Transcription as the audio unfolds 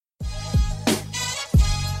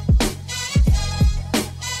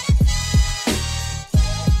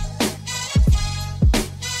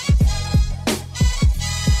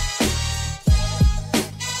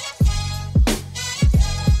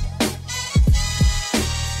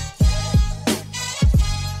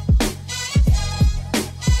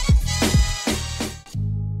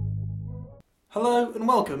and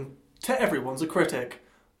welcome to Everyone's a Critic.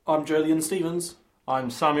 I'm Julian Stevens. I'm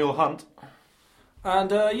Samuel Hunt. And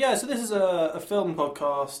so this is a film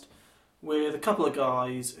podcast with a couple of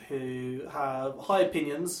guys who have high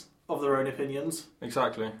opinions of their own opinions.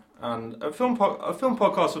 Exactly. And a film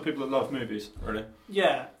podcast for people that love movies, really.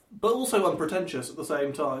 Yeah, but also unpretentious at the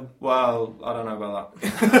same time. Well, I don't know about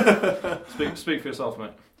that. Speak for yourself,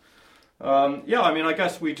 mate. I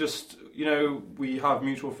guess we just, we have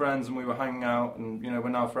mutual friends and we were hanging out and, we're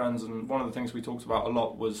now friends, and one of the things we talked about a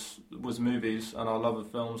lot was movies and our love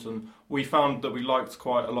of films, and we found that we liked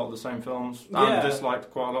quite a lot of the same films and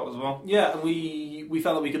disliked quite a lot as well. Yeah, and we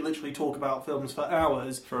found that we could literally talk about films for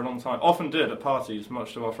hours. For a long time. Often did at parties,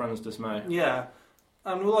 much to our friends' dismay. Yeah.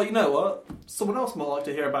 And we're like, you know what? Someone else might like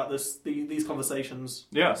to hear about these conversations.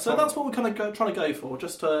 Yeah. So that's what we're kind of trying to go for,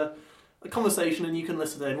 just a conversation, and you can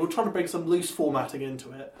listen in. We're trying to bring some loose formatting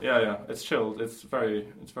into it. Yeah. It's chilled. It's very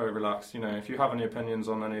relaxed. If you have any opinions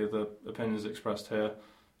on any of the opinions expressed here,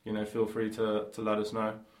 feel free to let us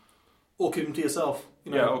know. Or keep them to yourself.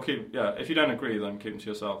 If you don't agree, then keep them to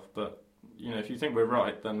yourself. But if you think we're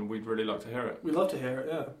right, then we'd really like to hear it. We'd love to hear it.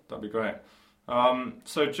 Yeah. That'd be great.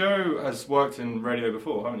 So Joe has worked in radio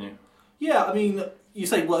before, haven't you? Yeah, I mean, you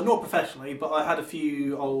say, well, not professionally, but I had a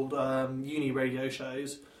few old uni radio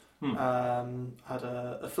shows. Had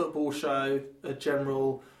a football show, a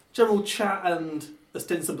general chat and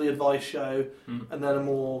ostensibly advice show, and then a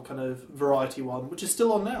more kind of variety one, which is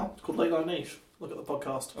still on now. It's called Late Night Niche. Look at the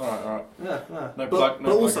podcast. All right. Yeah. But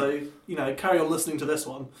also, carry on listening to this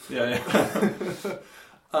one. Yeah.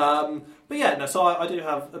 So I do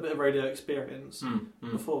have a bit of radio experience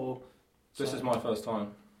before. This is my first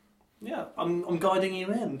time. Yeah, I'm guiding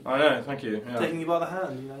you in. I know, thank you. Yeah. Taking you by the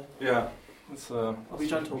hand, Yeah. I'll be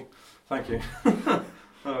gentle. Thank you.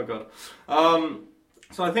 Oh, God.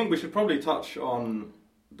 So I think we should probably touch on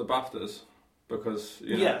the BAFTAs, because,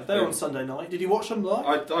 they're on Sunday night. Did you watch them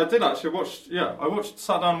live? I did actually watch,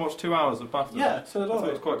 sat down and watched 2 hours of BAFTAs. Yeah, so did I. I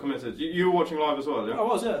was quite committed. You were watching live as well, yeah? I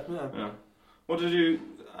was, yeah. What did you...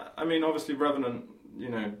 I mean, obviously Revenant,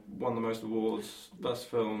 won the most awards. Best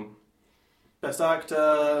film. Best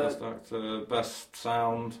actor, best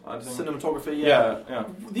sound, I think. Cinematography, yeah.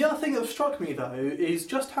 The other thing that struck me, though, is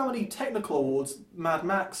just how many technical awards Mad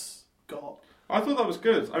Max got. I thought that was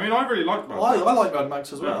good. I mean, I really liked Mad Max. I like Mad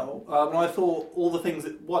Max as well. And I thought all the things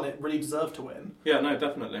that won it really deserved to win. Yeah, no,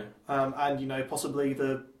 definitely. And, possibly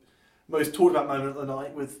the most talked about moment of the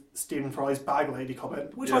night with Stephen Fry's bag lady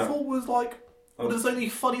comment, which I thought was like... there's only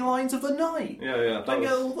funny lines of the night. Yeah.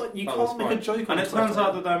 You can't make a joke on it. And it turns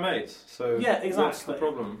out that they're mates, so exactly. What's the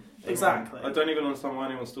problem? Exactly. I don't even understand why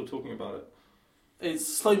anyone's still talking about it. It's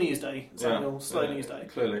slow news day, Samuel. News day.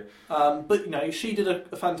 Clearly. But, she did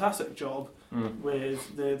a fantastic job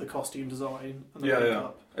with the costume design and the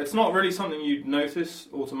makeup. It's not really something you'd notice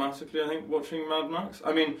automatically, I think, watching Mad Max.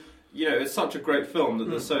 I mean... it's such a great film that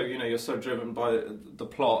there's so you're so driven by the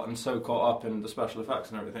plot and so caught up in the special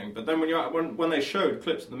effects and everything. But then when they showed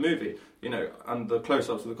clips of the movie, and the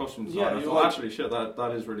close-ups of the costume design, I thought actually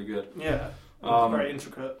that is really good. Yeah, very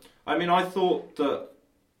intricate. I mean, I thought that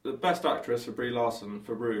the best actress for Brie Larson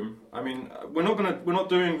for Room. I mean, we're not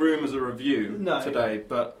doing Room as a review today,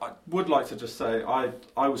 but I would like to just say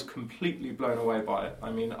I was completely blown away by it.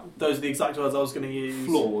 I mean, those are the exact words I was going to use.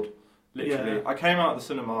 Floored. Literally. Yeah. I came out of the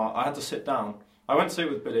cinema, I had to sit down. I went to sit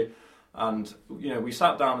with Billy, and we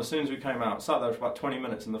sat down as soon as we came out, sat there for about 20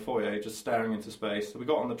 minutes in the foyer, just staring into space. So we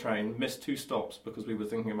got on the train, missed 2 stops because we were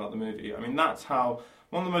thinking about the movie. I mean, that's one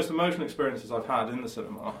of the most emotional experiences I've had in the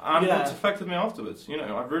cinema, and it's affected me afterwards.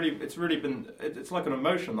 It's like an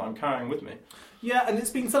emotion that I'm carrying with me. Yeah, and it's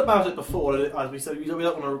been said about it before, as we said, we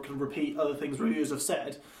don't want to repeat other things reviewers have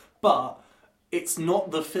said, but it's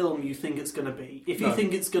not the film you think it's going to be. If you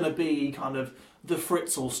think it's going to be kind of the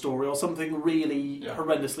Fritzl story or something really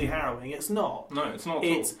horrendously harrowing, it's not. No, it's not at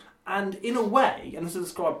all. And in a way, and this is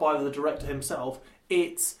described by the director himself,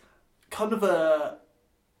 it's kind of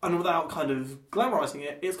and without kind of glamorising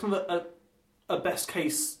it, it's kind of a best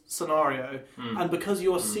case scenario. And because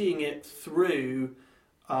you're seeing it through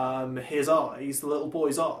his eyes, the little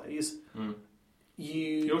boy's eyes...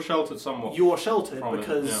 You're sheltered somewhat. You're sheltered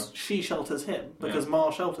because she shelters him. Because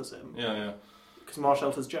Ma shelters him. Yeah. Because Ma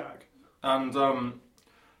shelters Jack. And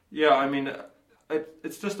I mean,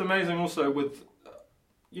 it's just amazing. Also with,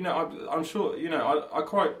 I'm sure I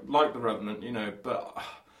quite like The Revenant. But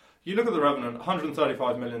you look at The Revenant,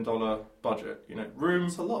 $135 million budget. Room.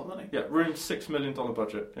 That's a lot of money. Yeah, Room $6 million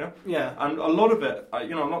budget. Yeah. Yeah. And a lot of it, I'm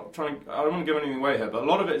not trying. I don't want to give anything away here, but a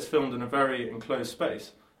lot of it is filmed in a very enclosed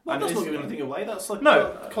space. Well, that's not giving anything away. That's like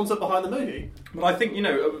no the concept behind the movie. But I think,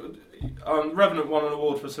 Revenant won an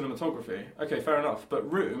award for cinematography. Okay, fair enough.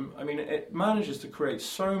 But Room, I mean, it manages to create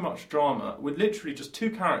so much drama with literally just two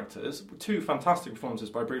characters, two fantastic performances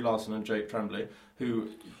by Brie Larson and Jake Tremblay, who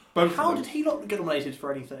both. How did he not get nominated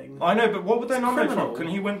for anything? I know, but what would they nominate criminal. for? Can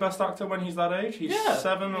he win Best Actor when he's that age? He's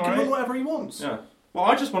 7 or 8? He can win whatever he wants. Yeah. Well,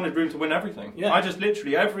 I just wanted Room to win everything. Yeah. I just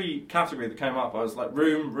literally, every category that came up, I was like,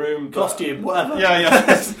 Room... Costume, whatever. Yeah.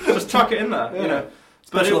 Just chuck it in there, yeah.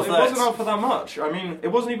 But it wasn't up for that much. I mean, it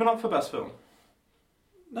wasn't even up for Best Film.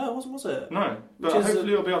 No, it wasn't, was it? No. But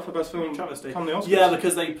hopefully it'll be up for Best Film travesty. Come the Oscars. Yeah,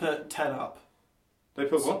 because they put 10 up. They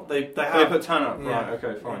put what? They put 10 up, right,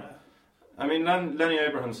 okay, fine. Yeah. I mean, Lenny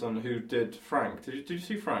Abrahamson, who did Frank. Did you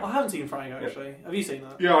see Frank? I haven't seen Frank, actually. Yeah. Have you seen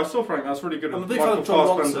that? Yeah, I saw Frank. That's really good. I'm a big fan of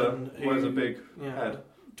John Ronson, who wears a big head.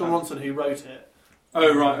 John Ronson, who wrote it.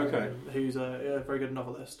 Oh, right, okay. Who's a very good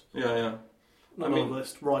novelist. Yeah.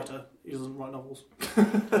 Novelist, writer. He doesn't write novels.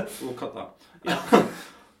 We'll cut that. Yeah.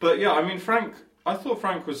 But yeah, I mean, Frank, I thought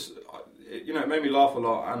Frank was, it made me laugh a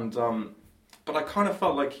lot, and but I kind of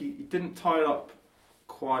felt like he didn't tie it up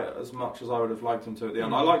quite as much as I would have liked him to at the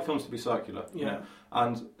end. I like films to be circular. Yeah.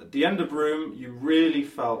 And at the end of Room, you really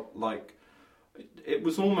felt like it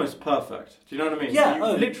was almost perfect. Do you know what I mean?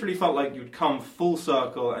 Yeah. You literally felt like you'd come full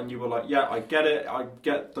circle, and you were like, yeah, I get it. I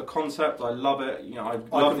get the concept. I love it. I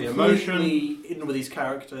love the emotion. In with these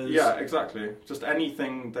characters. Yeah, exactly. Just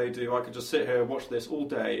anything they do, I could just sit here and watch this all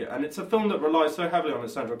day. And it's a film that relies so heavily on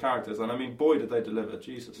its central characters. And I mean, boy, did they deliver.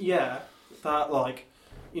 Jesus. Yeah. That,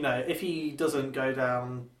 if he doesn't go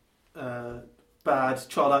down bad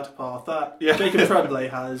child actor path, Jacob Tremblay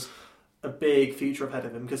has a big future ahead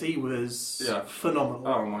of him, because he was phenomenal.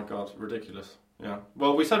 Oh my god, ridiculous. Yeah.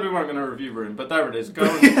 Well, we said we weren't going to review Room, but there it is. Go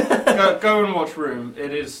and watch Room.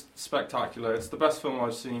 It is spectacular. It's the best film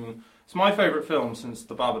I've seen. It's my favourite film since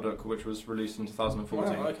The Babadook, which was released in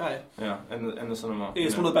 2014. Wow, okay. Yeah, in the cinema.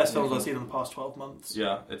 It's one of the best films I've seen in the past 12 months.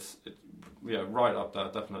 Yeah, it's right up there,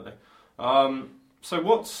 definitely. So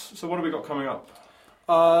what have we got coming up?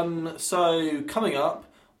 So coming up,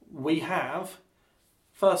 we have,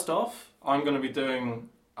 first off, I'm going to be doing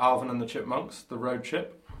Alvin and the Chipmunks, The Road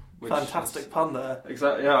Chip. Fantastic pun there.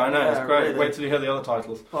 Exactly. Yeah, I know. It's great. Really. Wait till you hear the other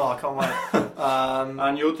titles. Oh, I can't wait.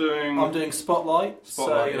 And you're doing... I'm doing Spotlight.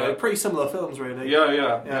 So, pretty similar films, really.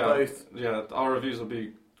 Yeah. Both. Yeah, our reviews will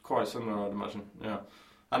be quite similar, I'd imagine. Yeah.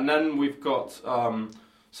 And then we've got...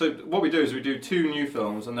 so what we do is we do 2 new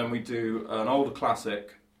films, and then we do an older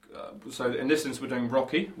classic. So in this instance, we're doing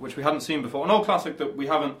Rocky, which we hadn't seen before. An old classic that we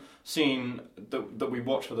haven't seen, that we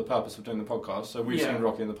watched for the purpose of doing the podcast. So we've seen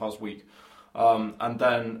Rocky in the past week. And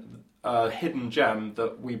then a hidden gem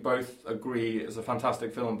that we both agree is a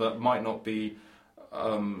fantastic film, but might not be,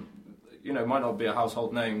 might not be a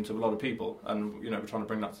household name to a lot of people. And, we're trying to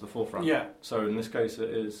bring that to the forefront. Yeah. So in this case, it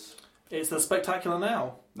is... It's The Spectacular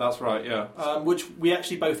Now. That's right, yeah. Which we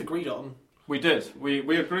actually both agreed on. We did.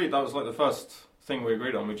 We agreed. That was like the first thing we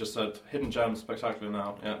agreed on. We just said hidden gem, Spectacular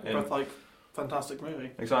Now. Yeah. Both fantastic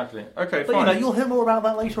movie. Exactly. Okay, but fine. You'll hear more about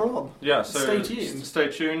that later on. Yeah. So stay tuned. Stay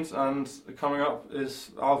tuned, and coming up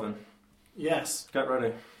is Alvin. Yes. Get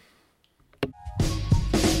ready.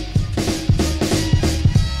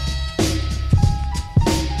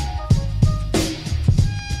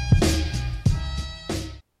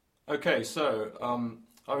 Okay, so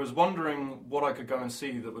I was wondering what I could go and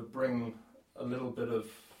see that would bring a little bit of,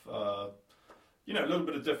 a little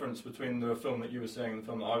bit of difference between the film that you were seeing and the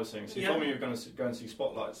film that I was seeing. So you told me you were going to go and see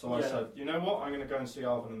Spotlight. So I said, you know what, I'm going to go and see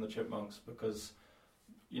Alvin and the Chipmunks because,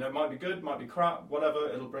 it might be good, might be crap, whatever.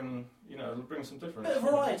 It'll bring, some difference. Bit of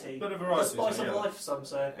variety. The spice of life, some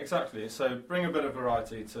say. Exactly. So bring a bit of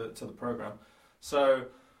variety to the programme. So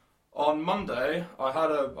on Monday, I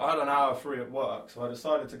had an hour free at work, so I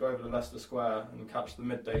decided to go over to Leicester Square and catch the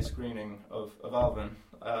midday screening of Alvin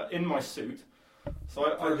in my suit. So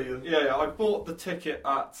I bought the ticket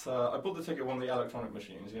at one of the electronic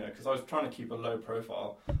machines, because I was trying to keep a low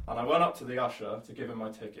profile, and I went up to the usher to give him my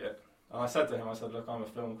ticket, and I said to him, look, I'm a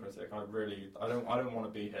film critic, I don't want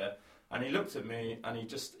to be here. And he looked at me, and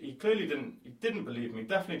he clearly didn't believe me,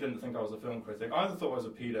 definitely didn't think I was a film critic. I either thought I was a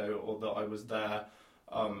pedo or that I was there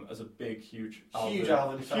as a big, huge Alvin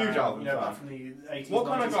fan. Back from the 80s. What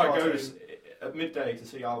kind of guy goes at midday to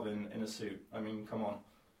see Alvin in a suit? I mean, come on.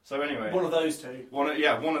 So anyway, one of those two. One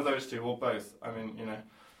of those two, or both. I mean,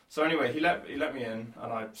 So anyway, he let me in,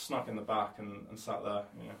 and I snuck in the back and sat there,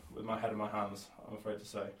 with my head in my hands, I'm afraid to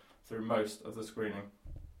say, through most of the screening.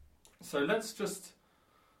 So let's just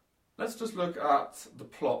look at the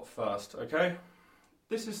plot first, okay?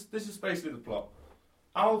 This is basically the plot.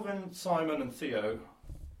 Alvin, Simon, and Theo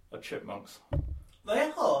are chipmunks.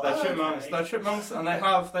 They are. They're chipmunks. They're chipmunks, and they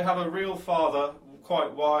have a real father.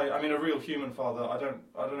 Quite why? I mean, a real human father. I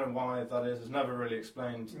don't know why that is. It's never really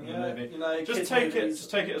explained in the movie. You know, just take it as read.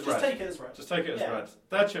 Just take it as read. Just take it as read.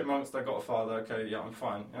 They're chipmunks. They've got a father. Okay, yeah, I'm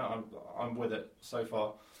fine. Yeah, I'm with it so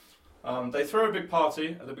far. They throw a big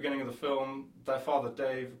party at the beginning of the film. Their father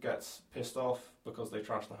Dave gets pissed off because they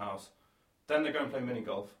trash the house. Then they go and play mini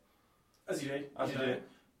golf. As you do. As you do.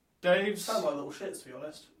 Dave's sound like little shits, to be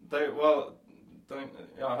honest.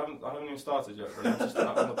 I haven't even started yet. Really. I'm just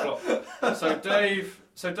on the plot. So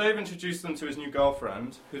Dave introduced them to his new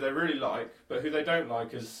girlfriend, who they really like, but who they don't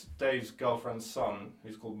like is Dave's girlfriend's son,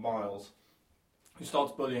 who's called Miles, who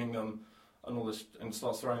starts bullying them and all this, and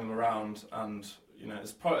starts throwing them around. And you know,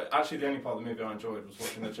 it's probably actually the only part of the movie I enjoyed was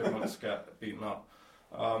watching the chipmunks get beaten up.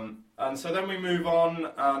 And so then we move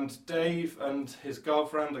on, and Dave and his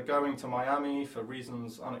girlfriend are going to Miami for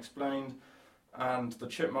reasons unexplained. And the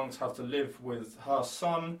chipmunks have to live with her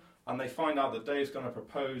son, and they find out that Dave's going to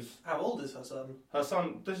propose. How old is her son? Her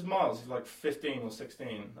son, this is Miles, he's like 15 or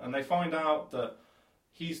 16, and they find out that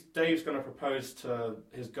Dave's going to propose to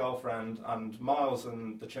his girlfriend, and Miles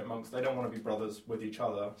and the chipmunks, they don't want to be brothers with each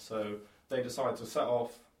other, so they decide to set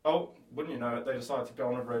off. Oh, wouldn't you know it, they decide to go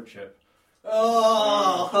on a road trip.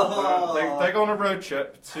 Oh! They go on a road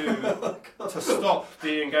trip to stop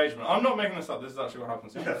the engagement. I'm not making this up. This is actually what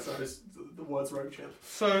happens. Yeah, so it's the words road trip.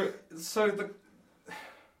 So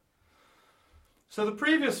the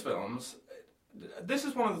previous films. This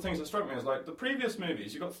is one of the things that struck me, is like the previous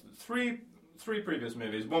movies. You got three previous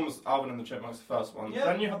movies. One was Alvin and the Chipmunks, the first one. Yeah.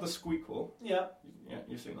 Then you had the Squeakquel. Yeah. Yeah,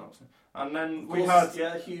 you've seen that, obviously. And then we had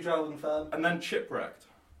huge Alvin fan. And then Chipwrecked.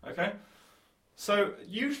 Okay. So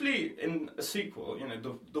usually in a sequel, you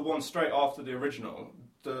know, the one straight after the original,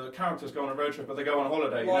 the characters go on a road trip, or they go on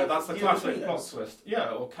holiday. You know, that's the classic plot twist.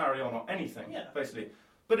 Yeah, or Carry On, or anything, basically.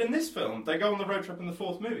 But in this film, they go on the road trip in the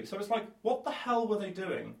fourth movie. So it's like, what the hell were they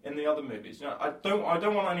doing in the other movies? You know, I don't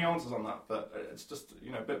want any answers on that, but it's just,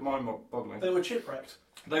 you know, a bit mind-boggling. They were chipwrecked.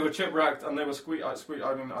 They were chipwrecked, and they were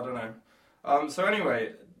I mean, I don't know. So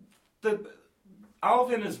anyway,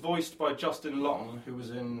 Alvin is voiced by Justin Long, who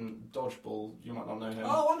was in Dodgeball. You might not know him.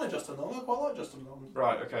 Oh, I know Justin Long. I quite like Justin Long.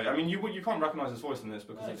 Right. Okay. I mean, you can't recognise his voice in this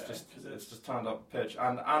because it's just turned up pitch.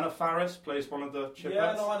 And Anna Faris plays one of the Chipettes.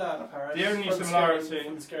 Yeah, no, I know Anna Faris. The only similarity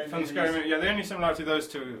from Scary Movie. Yeah, the only similarity those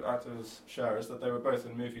two actors share is that they were both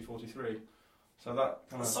in Movie 43. So that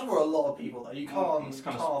kind of. So were a lot of people though. You can't. It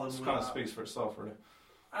kind of speaks for itself, really.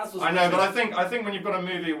 I know, but I think when you've got a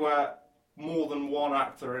movie where more than one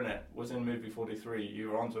actor in it was in Movie 43, you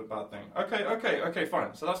were onto a bad thing. Okay,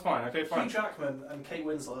 fine. So that's fine. Okay, fine. Hugh Jackman and Kate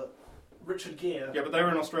Winslet, Richard Gere. Yeah, but they were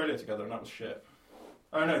in Australia together, and that was shit.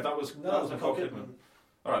 Oh no, that was Nicole Kidman.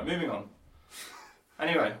 All right, moving on.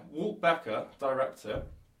 Anyway, Walt Becker directs it,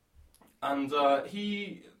 and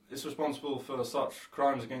he is responsible for such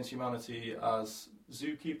crimes against humanity as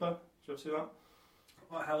Zookeeper. Did you ever see that?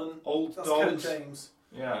 I haven't. Old That's Dogs. Kevin James.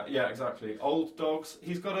 Yeah, exactly. Old Dogs.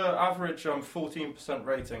 He's got an average 14%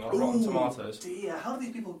 rating on Rotten Tomatoes. Dear, how do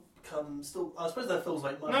these people become still? I suppose their films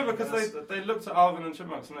make money. No, because they looked at Alvin and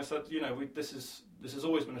Chipmunks and they said, you know, this has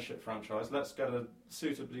always been a shit franchise. Let's get a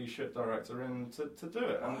suitably shit director in to do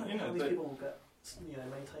it. And you know, how these people get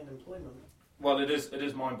maintain employment. Well, it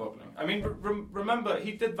is mind-boggling. I mean, remember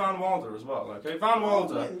he did Van Wilder as well. Okay, Van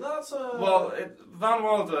Wilder. Van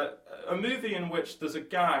Wilder, a movie in which there's a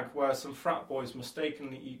gag where some frat boys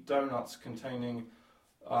mistakenly eat donuts containing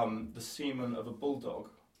the semen of a bulldog,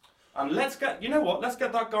 and let's get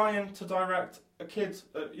that guy in to direct a kids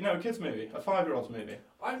movie, a 5-year-old's movie.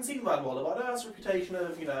 I haven't seen Van Wilder, but I know it has a reputation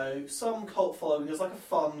of some cult following. It's like a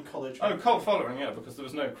fun college movie. Oh, cult following, yeah, because there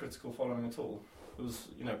was no critical following at all. It was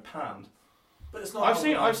panned. But it's not.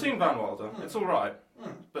 I've seen Van Wilder. It's all right.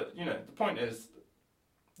 But the point is,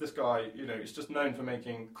 this guy, he's just known for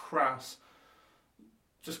making crass,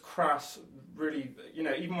 really,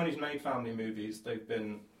 even when he's made family movies, they've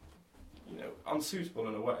been, unsuitable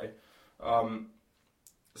in a way.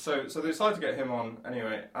 So they decided to get him on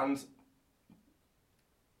anyway. And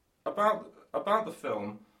about the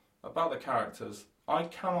film, about the characters, I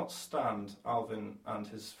cannot stand Alvin and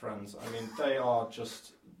his friends. I mean, they are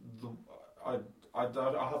just I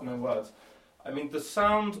have no words. I mean, the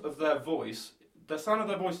sound of their voice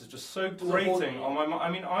is just so grating on my mind. I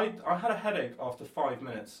mean, I had a headache after 5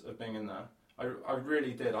 minutes of being in there. I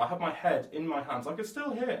really did. I had my head in my hands. I could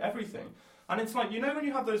still hear everything. And it's like, you know when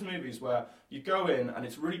you have those movies where you go in and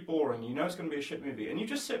it's really boring, you know it's going to be a shit movie, and you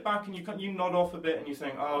just sit back and you nod off a bit and you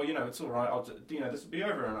think, oh, you know, it's all right, this will be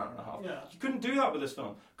over in an hour and a half. Yeah. You couldn't do that with this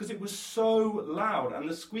film because it was so loud, and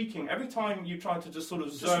the squeaking, every time you tried to just sort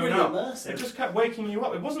of zone really out, immersive. it just kept waking you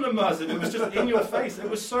up. It wasn't immersive, it was just in your face. It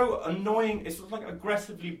was so annoying, it's like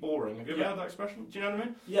aggressively boring. Have you ever heard that expression? Do you know what I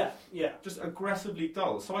mean? Yeah, yeah. Just aggressively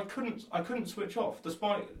dull. So I couldn't switch off,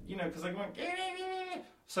 despite, you know, because they went.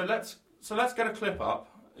 So let's get a clip up,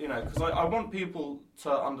 you know, because I want people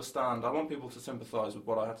to understand. I want people to sympathise with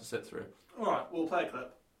what I had to sit through. All right, we'll play a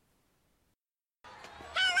clip.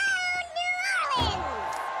 Hello, New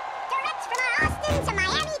Orleans! Direct from our Austin to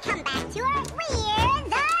Miami comeback tour, we're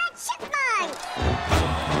the Chipmunks!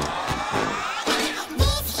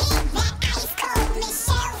 This hit that ice cold,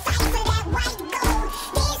 Michelle fight for that white gold.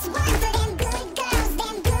 This one for them good girls,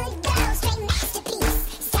 straight masterpiece.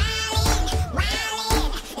 Stylin',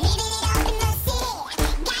 wildin', living it up in the city.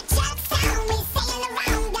 Got Chuck's on me, sailing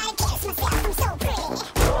around, gotta kiss myself, I'm so pretty.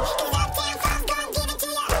 'Cause Uptown Funk's gon' give it to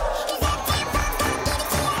ya. 'Cause Uptown Funk's gon' give it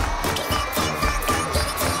to ya. 'Cause Uptown Funk's gon' give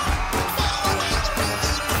it to ya. Saturday night and we in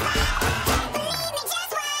the spot. Believe me,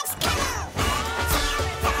 just watch, come on. Uptown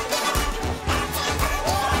Funk it up. Uptown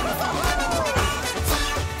Funk it up. Uptown Funk it up.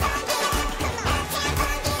 Come on, Uptown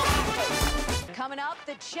Funk it up. Coming up,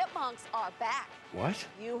 the Chipmunks are back. What?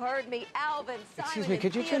 You heard me, Alvin, Simon, Excuse me, and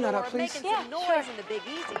could you turn that Theodore up, please? making some Yeah, noise sure. in the Big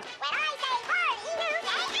Easy. When I say party, you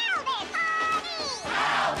say Alvin.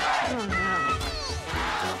 Party.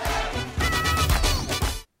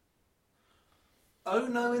 Oh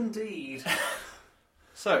no, indeed.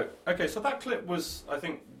 So that clip was, I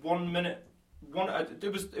think, 1 minute.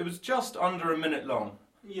 It was just under a minute long,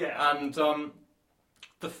 Yeah. and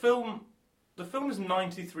the film is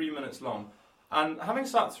 93 minutes long. And having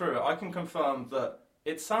sat through it, I can confirm that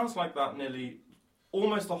it sounds like that nearly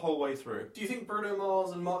almost the whole way through. Do you think Bruno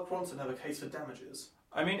Mars and Mark Ronson have a case for damages?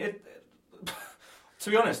 I mean, to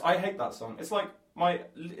be honest, I hate that song. It's like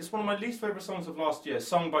it's one of my least favourite songs of last year,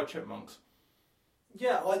 sung by Chipmunks.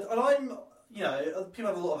 Yeah, I'm. You know,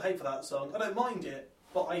 people have a lot of hate for that song. I don't mind it,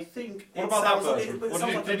 but I think. What it about sounds that like- version? it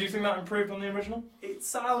sounds like Did you think that improved on the original? It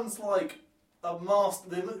sounds like a master.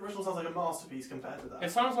 The original sounds like a masterpiece compared to that.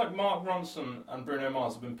 It sounds like Mark Ronson and Bruno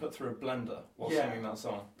Mars have been put through a blender while singing that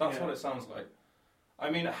song. That's what it sounds like. I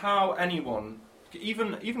mean, how anyone,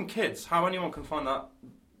 even kids, how anyone can find that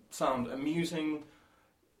sound amusing,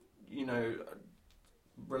 you know,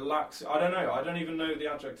 relaxing. I don't know. I don't even know the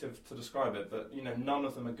adjective to describe it, but, you know, none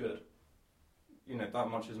of them are good. You know, that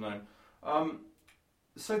much is known.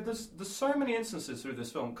 So there's so many instances through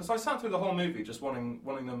this film, because I sat through the whole movie just wanting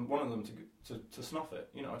them to snuff it.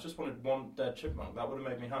 You know, I just wanted one dead chipmunk. That would have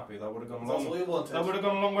made me happy. That would have gone That's all you wanted. That would have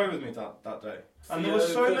gone a long way with me that day. And there Theo were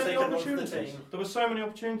so could have many taken one for the opportunities. team. There were so many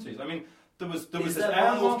opportunities. I mean, there was Is this there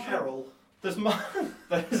air mild marshal. peril? There's a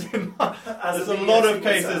As the lot BS of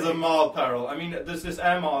cases would say. of mild peril. I mean, there's this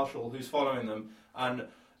air marshal who's following them, and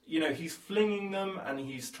you know he's flinging them, and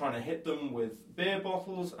he's trying to hit them with beer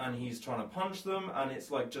bottles, and he's trying to punch them, and it's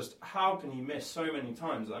like, just how can he miss so many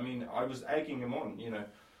times? I mean, I was egging him on, you know,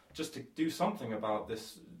 just to do something about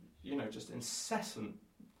this, you know, just incessant.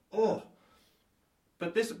 Oh,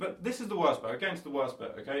 but this is the worst bit. Again, to the worst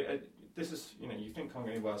bit. Okay, this is, you know, you think can't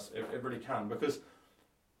get any worse. It really can, because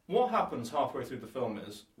what happens halfway through the film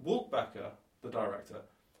is Walt Becker, the director,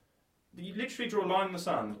 you literally draw a line in the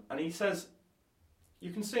sand, and he says,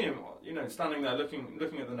 you can see him, you know, standing there looking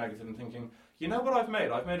at the negative and thinking, you know what I've made?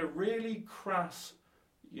 I've made a really crass,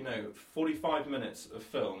 you know, 45 minutes of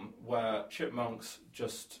film where chipmunks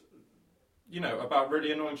just, you know, about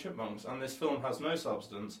really annoying chipmunks, and this film has no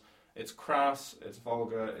substance. It's crass, it's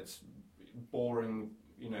vulgar, it's boring,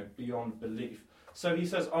 you know, beyond belief. So he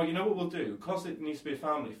says, oh, you know what we'll do? Because it needs to be a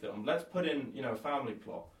family film, let's put in, you know, a family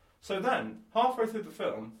plot. So then, halfway through the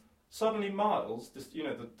film, suddenly Miles, this, you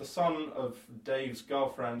know, the son of Dave's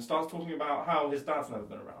girlfriend, starts talking about how his dad's never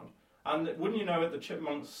been around. And wouldn't you know it, the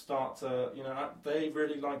chipmunks start to, you know, they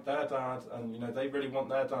really like their dad, and, you know, they really want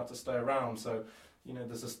their dad to stay around. So, you know,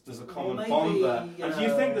 there's a common bond there. And do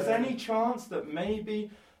you think there's any chance that maybe,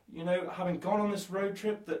 you know, having gone on this road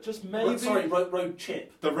trip, that just maybe... road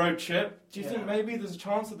chip. The road trip. Do you think Yeah. maybe there's a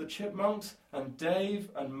chance that the chipmunks and Dave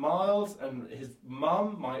and Miles and his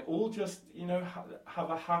mum might all just, you know, have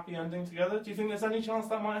a happy ending together? Do you think there's any chance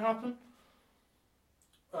that might happen?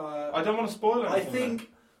 I don't want to spoil anything.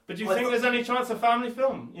 But do you think there's any chance of family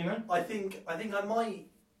film, you know? I think I might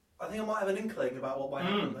have an inkling about what might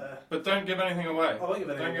happen there. But don't give anything away. I won't give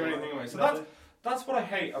anything away. away. So No. that's what I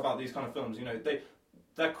hate about these kind of films, you know.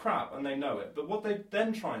 they're crap and they know it. But what they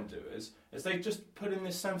then try and do is they just put in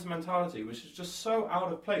this sentimentality, which is just so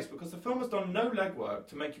out of place because the film has done no legwork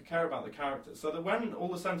to make you care about the characters. So that when all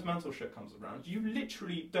the sentimental shit comes around, you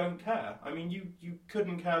literally don't care. I mean, you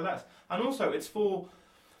couldn't care less. And also, it's for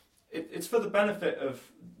the benefit of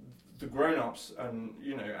the grown-ups and,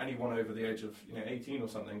 you know, anyone over the age of, you know, 18 or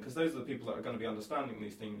something, because those are the people that are going to be understanding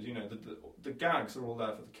these themes. You know, the gags are all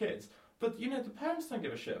there for the kids. But, you know, the parents don't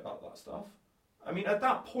give a shit about that stuff. I mean, at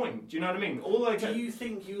that point, do you know what I mean? Do you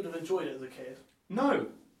think you would have enjoyed it as a kid? No,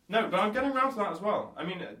 but I'm getting around to that as well. I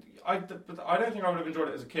mean, I don't think I would have enjoyed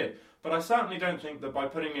it as a kid, but I certainly don't think that by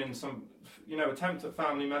putting in some, you know, attempt at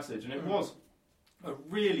family message, and it was a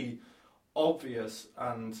really obvious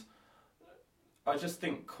and I just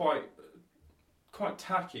think quite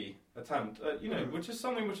tacky attempt, you know, which is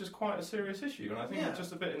something which is quite a serious issue, and I think it's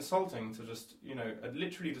just a bit insulting to just, you know,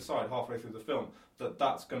 literally decide halfway through the film that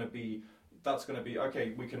that's going to be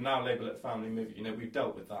okay. We can now label it a family movie. You know, we've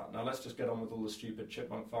dealt with that. Now let's just get on with all the stupid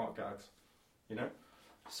chipmunk fart gags. You know,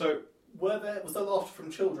 so was there laughter from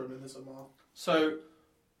children in this, Omar? So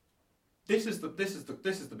this is the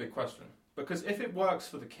big question, because if it works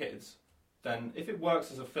for the kids, then if it works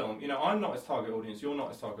as a film, you know, I'm not his target audience. You're not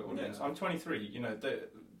his target audience. Yeah. I'm 23. You know,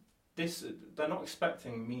 they're not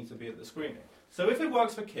expecting me to be at the screening. So if it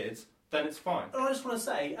works for kids, then it's fine. And I just want to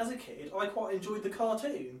say, as a kid, I quite enjoyed the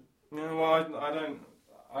cartoon. No, well,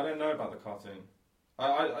 I don't know about the cartoon.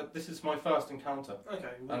 This is my first encounter.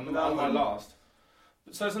 Okay. And my last.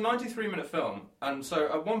 So it's a 93-minute film, and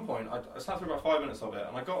so at one point I sat through about 5 minutes of it,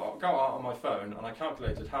 and I got out on my phone and I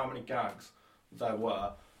calculated how many gags there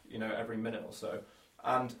were, you know, every minute or so.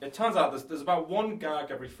 And it turns out there's about one gag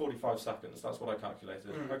every 45 seconds. That's what I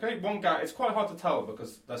calculated. Okay, one gag. It's quite hard to tell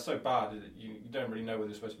because they're so bad. You don't really know whether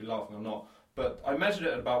you're supposed to be laughing or not. But I measured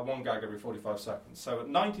it at about one gag every 45 seconds. So at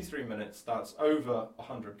 93 minutes, that's over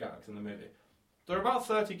 100 gags in the movie. There are about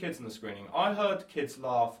 30 kids in the screening. I heard kids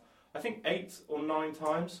laugh, I think 8 or 9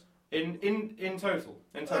 times in total.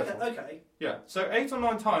 Okay. Yeah. So 8 or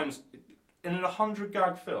 9 times in a 100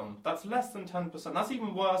 gag film. That's less than 10%. That's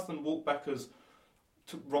even worse than Walt Becker's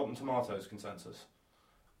Rotten Tomatoes consensus.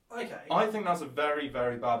 Okay. I think that's a very,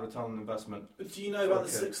 very bad return on investment. Do you know about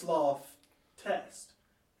the 6 laugh test?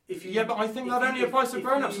 But I think that only applies to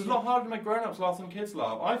grown-ups. It's a lot harder to make grown-ups laugh than kids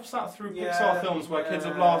laugh. I've sat through Pixar films where kids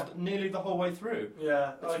have laughed nearly the whole way through.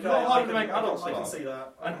 Yeah, it's a lot harder to make adults laugh. I can see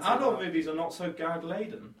that. And adult movies are not so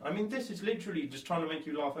gag-laden. I mean, this is literally just trying to make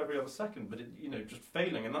you laugh every other second, but just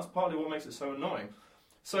failing, and that's partly what makes it so annoying.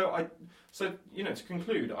 So to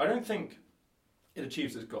conclude, I don't think it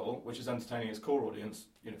achieves its goal, which is entertaining its core audience,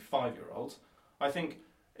 5-year-olds. I think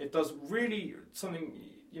it does really something,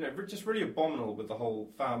 just really abominable with the whole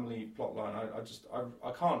family plotline.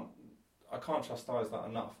 I can't chastise that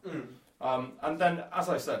enough. And then, as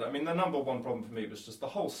I said, I mean, the number one problem for me was just the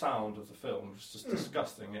whole sound of the film was just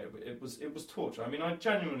disgusting. It was torture. I mean, I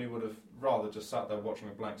genuinely would have rather just sat there watching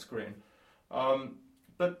a blank screen.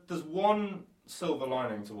 But there's one silver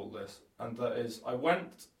lining to all this, and that is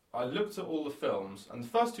I looked at all the films, and the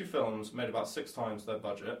first 2 films made about 6 times their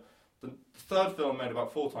budget. The third film made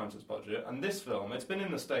about 4 times its budget, and this film, it's been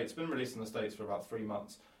released in the States for about 3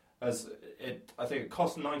 months. I think it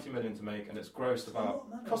cost 90 million to make, and it's grossed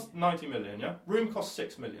cost 90 million, yeah? Room cost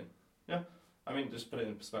 6 million, yeah? I mean, just put it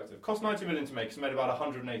in perspective. Cost 90 million to make, it's made about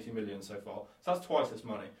 180 million so far. So that's twice its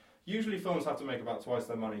money. Usually films have to make about twice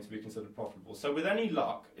their money to be considered profitable. So with any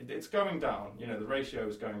luck, it's going down, the ratio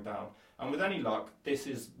is going down. And with any luck, this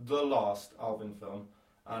is the last Alvin film.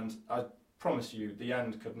 And I promise you, the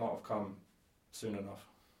end could not have come soon enough.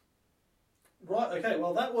 Right, okay,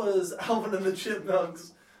 well that was Alvin and the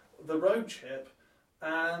Chipmunks, The Road Chip.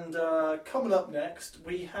 And coming up next,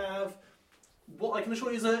 we have what I can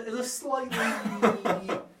assure you is a slightly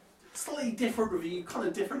different review, kind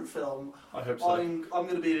of different film. I hope so. I'm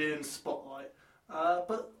going to be in Spotlight.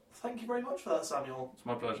 But thank you very much for that, Samuel. It's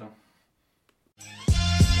my pleasure.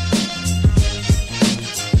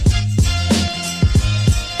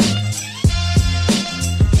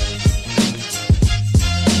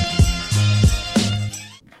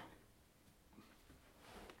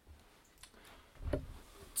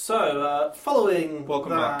 So, following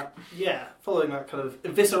Welcome back. Following that kind of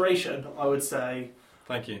evisceration, I would say,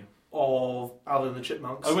 thank you, of Alvin and the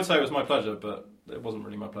Chipmunks. I would say it was my pleasure, but it wasn't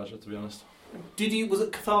really my pleasure, to be honest. Was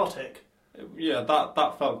it cathartic?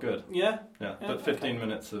 That felt good. Yeah? Yeah, but 15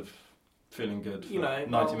 minutes of feeling good for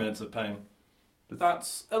 90 minutes of pain.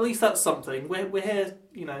 At least that's something. We're here,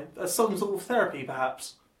 as some sort of therapy,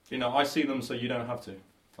 perhaps. I see them so you don't have to.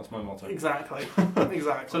 That's my motto. Exactly.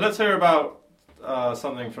 Exactly. So let's hear about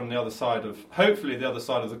something from the other side of, hopefully the other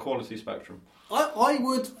side of the quality spectrum. I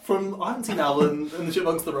would, I haven't seen Alvin and the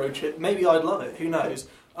Chipmunks the Road Trip. Maybe I'd love it. Who knows?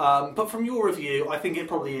 But from your review, I think it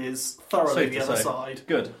probably is thoroughly Safe the to other say. side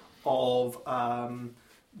Good. of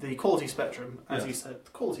the quality spectrum, as Yes. you said,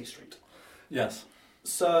 the quality street. Yes.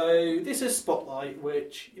 So this is Spotlight,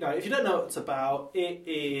 which, if you don't know what it's about, it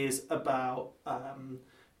is about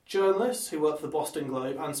journalists who work for the Boston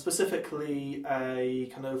Globe, and specifically a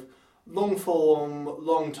kind of long-form,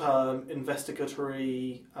 long-term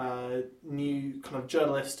investigatory new kind of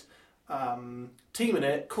journalist team in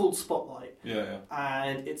it called Spotlight. Yeah.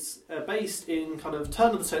 And it's based in kind of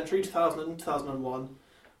turn of the century, 2000, 2001,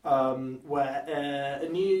 where a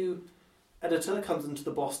new editor comes into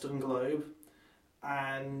the Boston Globe,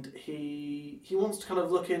 and he wants to kind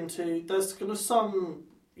of look into, there's kind of some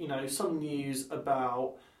news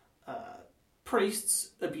about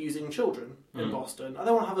priests abusing children in Boston, and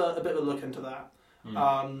they want to have a bit of a look into that.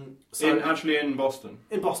 Actually in Boston?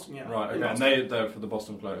 In Boston, yeah. Right, in okay, and Boston. they're for the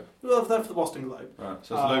Boston Globe? Well, they're for the Boston Globe. Right,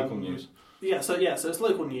 so it's local news. So it's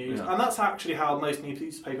local news, Yeah. and that's actually how most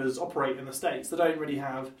newspapers operate in the States. They don't really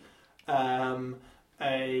have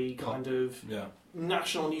a kind of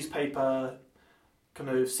national newspaper kind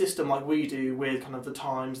of system like we do with kind of the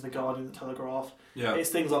Times, the Guardian, the Telegraph. Yeah. It's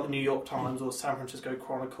things like the New York Times or San Francisco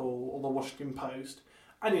Chronicle or the Washington Post.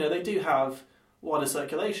 And, they do have wider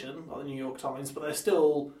circulation, like the New York Times, but they're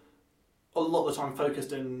still a lot of the time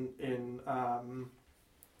focused in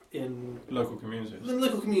Local communities. in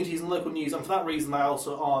local communities and local news, and for that reason they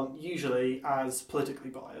also aren't usually as politically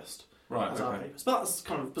biased Right, as our okay. papers. But that's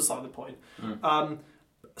kind of beside the point.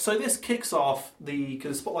 So this kicks off the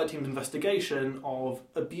kind of Spotlight team's investigation of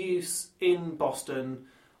abuse in Boston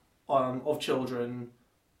of children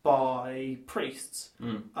by priests.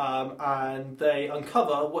 And they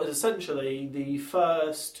uncover what is essentially the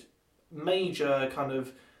first major kind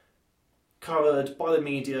of covered by the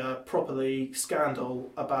media properly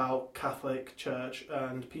scandal about Catholic Church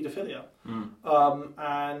and paedophilia.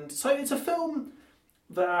 And so it's a film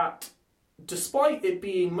that, despite it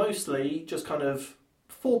being mostly just kind of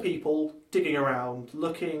four people digging around,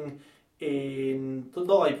 looking in the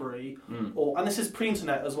library, and this is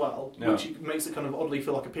pre-internet as well, which makes it kind of oddly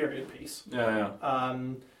feel like a period piece.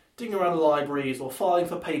 Digging around the libraries or filing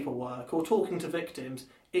for paperwork or talking to victims,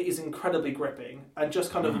 it is incredibly gripping and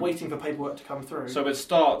just kind of waiting for paperwork to come through. So it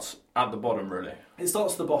starts at the bottom, really? It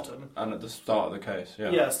starts at the bottom. And at the start of the case,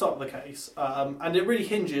 Yeah, start of the case. And it really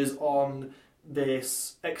hinges on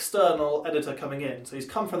this external editor coming in. So he's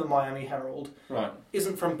come from the Miami Herald, Right.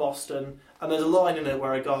 isn't from Boston, and there's a line in it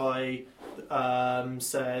where a guy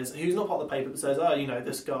says, who's not part of the paper, but says,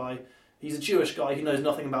 this guy, he's a Jewish guy who knows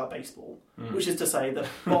nothing about baseball, which is to say that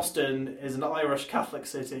Boston is an Irish Catholic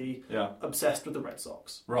city obsessed with the Red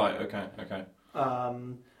Sox. Right, okay.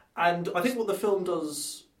 And I think what the film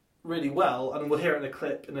does really well, and we'll hear it in a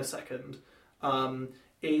clip in a second,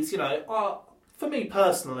 is, for me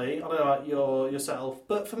personally, I don't know about yourself,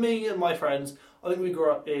 but for me and my friends, I think we grew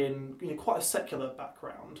up in quite a secular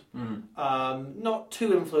background. Not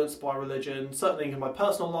too influenced by religion, certainly in my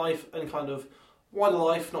personal life and kind of wider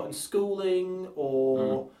life, not in schooling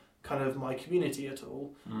or kind of my community at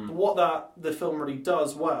all. But what the film really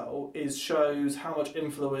does well is shows how much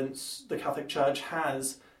influence the Catholic Church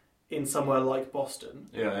has in somewhere like Boston.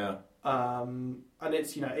 And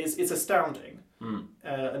it's astounding.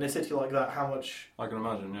 In a city like that, how much I can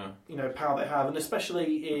imagine, power they have, and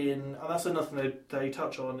especially and that's another thing they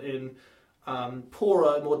touch on in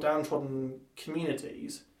poorer, more downtrodden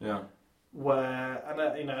communities. Where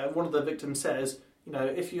one of the victims says,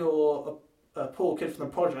 if you're a poor kid from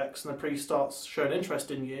the projects and the priest starts showing interest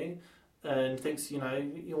in you and thinks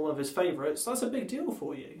you're one of his favourites, that's a big deal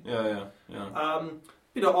for you.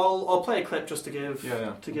 I'll play a clip just to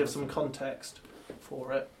give some context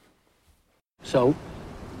for it. So,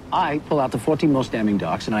 I pull out the 14 most damning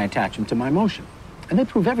docs and I attach them to my motion. And they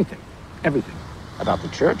prove everything. Everything. About the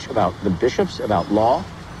church, about the bishops, about law.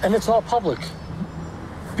 And it's all public.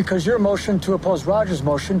 Because your motion to oppose Roger's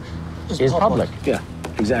motion is public. Yeah,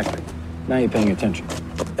 exactly. Now you're paying attention.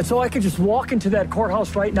 And so I could just walk into that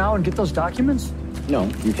courthouse right now and get those documents? No,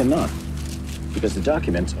 you cannot. Because the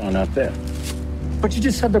documents are not there. But you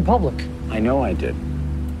just said they're public. I know I did.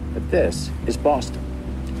 But this is Boston.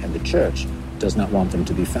 And the church does not want them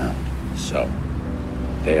to be found. So,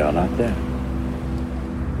 they are not there.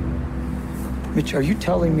 Mitch, are you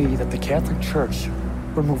telling me that the Catholic Church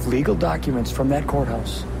removed legal documents from that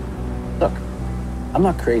courthouse? Look, I'm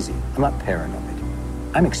not crazy. I'm not paranoid.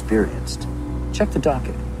 I'm experienced. Check the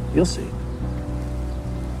docket. You'll see.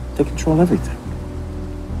 They control everything.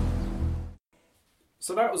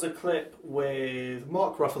 So that was a clip with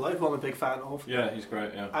Mark Ruffalo, who I'm a big fan of. Yeah, he's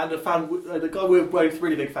great, yeah. And the guy we're both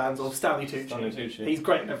really big fans of, Stanley Tucci. Stanley Tucci. He's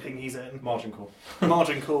great in everything he's in. Margin call.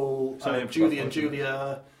 Margin Call, So Julie and unfortunate.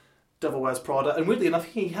 Julia, Devil Wears Prada, and weirdly enough,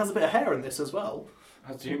 he has a bit of hair in this as well.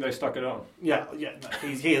 Do you think they stuck it on? Yeah, no,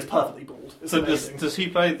 he is perfectly bald. It's So amazing. does he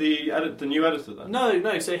play the new editor then?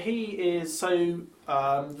 No. So he is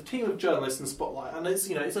the team of journalists in Spotlight, and it's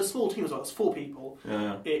a small team as well. It's 4 people.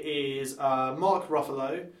 Yeah. It is Mark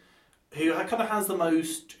Ruffalo, who kind of has the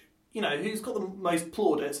most, who's got the most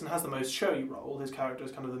plaudits and has the most showy role. His character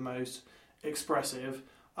is kind of the most expressive.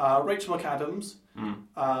 Rachel McAdams.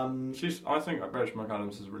 I think Rachel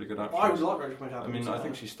McAdams is a really good actress. I really like Rachel McAdams. I mean, I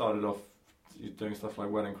think she started off doing stuff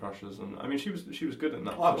like Wedding Crashers, and I mean, she was good in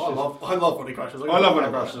that. I love Wedding Crashers. I love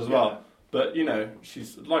Wedding Crashers as well. But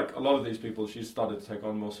she's like a lot of these people. She's started to take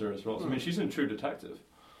on more serious roles. I mean, she's in True Detective,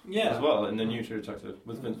 as well, in the new True Detective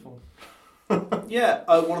with Vince Vaughn. Yeah,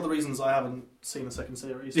 one of the reasons I haven't seen the second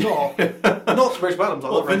series, not Rachel McAdams. I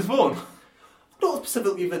love Vince Vaughn. Not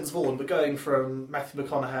specifically Vince Vaughn, but going from Matthew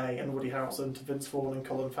McConaughey and Woody Harrelson to Vince Vaughn and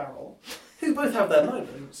Colin Farrell, who both have their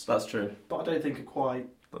moments, That's true. but I don't think are quite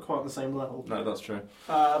on the same level. No, that's true.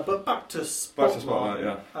 But back to Spotlight.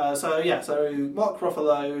 yeah. So Mark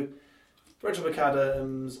Ruffalo, Rachel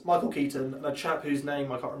McAdams, Michael Keaton, and a chap whose name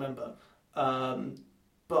I can't remember.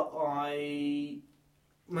 But I'll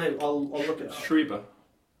look it up. Schreiber.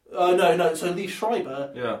 No. So Lee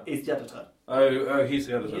Schreiber Yeah. is the editor. Oh, he's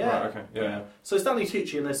the editor. Yeah. Right. Okay. Yeah. So Stanley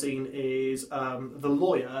Tucci in this scene is the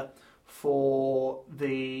lawyer for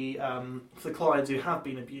the clients who have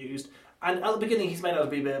been abused. And at the beginning, he's made out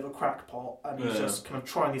to be a bit of a crackpot, and he's just kind of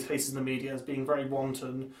trying these cases in the media as being very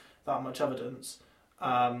wanton, that much evidence.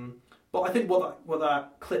 But I think what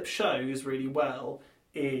that clip shows really well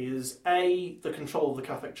is A, the control of the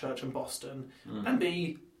Catholic Church in Boston, and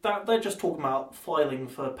B, that they're just talking about filing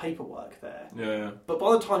for paperwork there. Yeah. But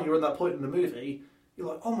by the time you're at that point in the movie, you're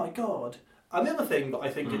like, oh my god. And the other thing that I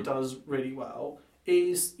think it does really well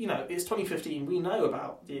is, it's 2015, we know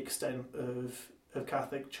about the extent of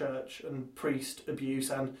Catholic Church and priest abuse,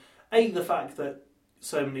 and the fact that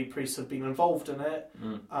so many priests have been involved in it.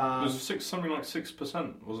 It was something like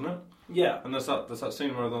 6%, wasn't it? Yeah. And there's that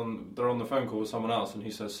scene where they're on the phone call with someone else, and he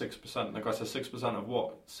says 6%. The guy says 6% of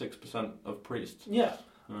what? 6% of priests. Yeah.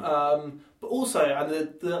 But also,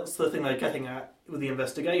 and that's the thing they're getting at with the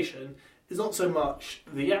investigation, is not so much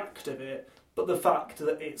the act of it, but the fact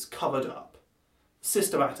that it's covered up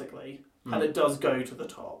systematically, and it does go to the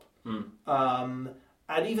top.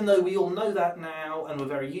 And even though we all know that now, and we're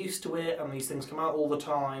very used to it, and these things come out all the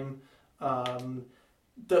time,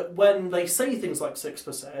 that when they say things like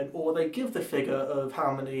 6%, or they give the figure of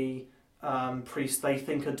how many priests they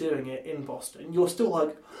think are doing it in Boston, you're still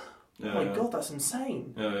like, oh my god, that's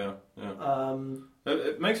insane. Yeah.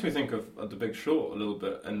 It makes me think of The Big Short a little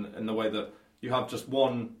bit, in the way that you have just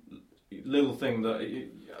one little thing that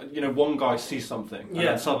one guy sees something, and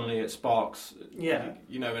then suddenly it sparks.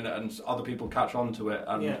 And other people catch on to it,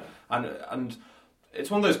 and it's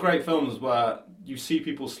one of those great films where you see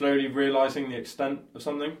people slowly realising the extent of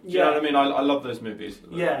something. Do you know what I mean? I love those movies.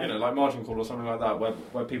 Like Margin Call or something like that,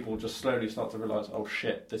 where people just slowly start to realise, oh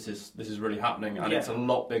shit, this is really happening, and it's a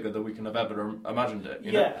lot bigger than we can have ever imagined it.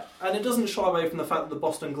 You know? And it doesn't shy away from the fact that the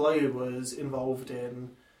Boston Globe was involved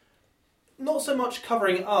in not so much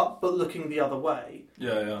covering it up, but looking the other way.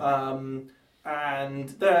 And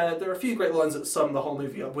there are a few great lines that sum the whole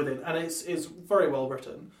movie up within, and it's very well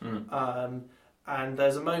written. And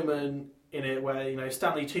there's a moment in it where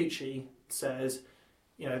Stanley Tucci says,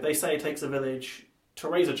 they say it takes a village to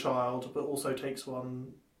raise a child, but also takes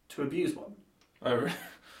one to abuse one. Oh, really?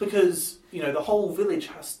 Because the whole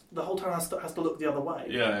town has to look the other way.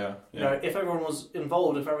 If everyone was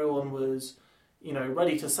involved, if everyone was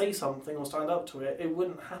ready to say something or stand up to it, it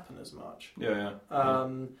wouldn't happen as much.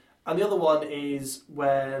 And the other one is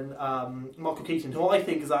when Michael Keaton, who I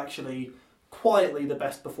think is actually quietly the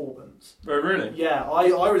best performance. Oh, really? Yeah, I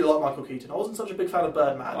really like Michael Keaton. I wasn't such a big fan of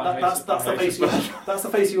Birdman. That's the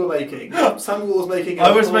face you were making. Samuel was making.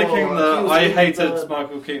 I hated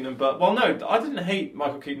Michael Keaton in Birdman. Well, no, I didn't hate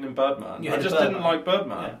Michael Keaton in Birdman. I just didn't like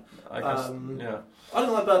Birdman. I guess. I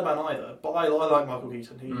didn't like Birdman either, but I like Michael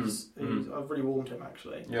Keaton. I've really warmed him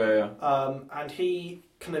actually. And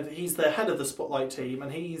he's the head of the Spotlight team,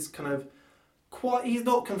 and he's he's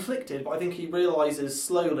not conflicted, but I think he realises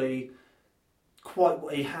slowly quite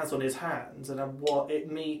what he has on his hands and what it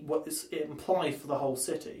implies for the whole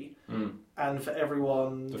city and for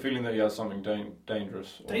everyone. The feeling that he has something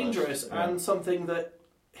dangerous. And something that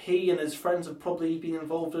he and his friends have probably been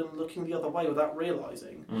involved in, looking the other way without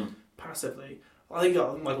realising passively. I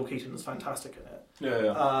think Michael Keaton is fantastic in it.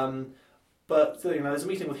 Yeah. But there's a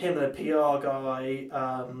meeting with him and a PR guy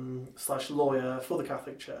 / lawyer for the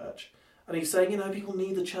Catholic Church, and he's saying, people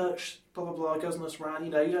need the church, blah blah blah, goes on this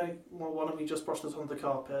rant, why don't we just brush this under the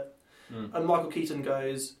carpet? And Michael Keaton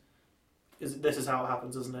goes, this is how it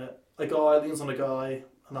happens, isn't it? A guy leans on a guy,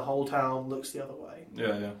 and the whole town looks the other way.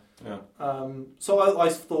 Yeah. So I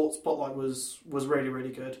thought Spotlight was really,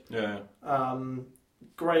 really good. Yeah.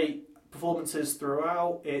 Great performances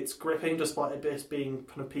throughout. It's gripping, despite it being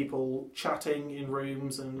kind of people chatting in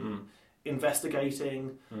rooms and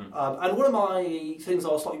investigating. And one of my things I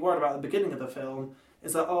was slightly worried about at the beginning of the film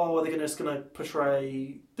is that, are they just going to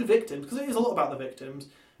portray the victims? Because it is a lot about the victims.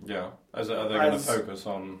 Yeah. Are they going to focus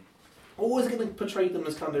on... Or is it going to portray them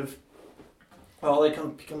as kind of... Well, they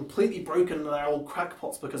can be completely broken and they're all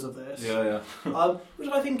crackpots because of this. Yeah. Which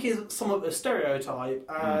I think is somewhat a stereotype,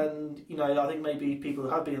 and I think maybe people who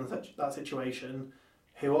have been in that situation,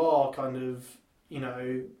 who are kind of,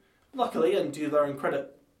 luckily and to their own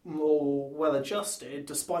credit, more well adjusted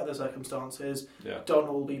despite their circumstances, don't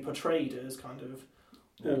all be portrayed as kind of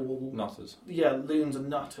all nutters. Yeah, loons and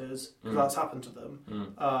nutters, because that's happened to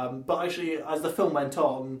them. But actually, as the film went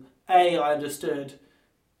on, I understood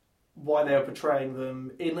why they were portraying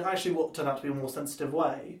them in actually what turned out to be a more sensitive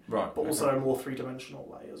way, right? But also a more three-dimensional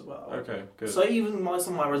way as well. Okay, good. So even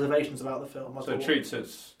some of my reservations about the film, I thought, it treats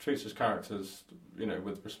its characters,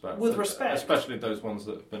 with respect. With respect, especially those ones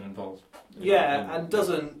that have been involved.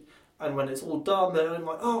 And when it's all done, they're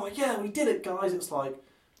like, oh yeah, we did it, guys. It's like,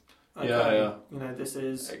 okay, this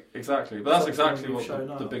is exactly. But that's exactly what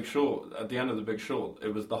the Big Short. At the end of The Big Short,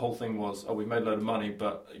 it was the whole thing was, we made a load of money,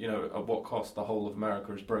 but at what cost? The whole of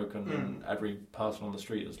America is broken, and every person on the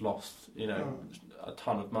street has lost, a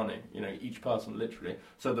ton of money. Each person literally.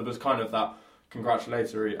 So there was kind of that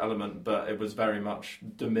congratulatory element, but it was very much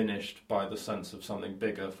diminished by the sense of something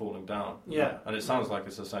bigger falling down. Yeah. And it sounds like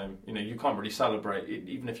it's the same. You can't really celebrate it,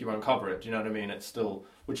 even if you uncover it. Do you know what I mean? It's still,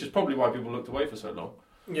 which is probably why people looked away for so long.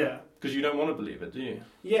 Yeah. Because you don't want to believe it, do you?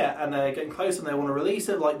 Yeah, and they're getting close and they want to release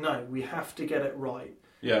it. Like, no, we have to get it right.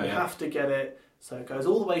 We have to get it so it goes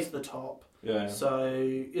all the way to the top. Yeah. So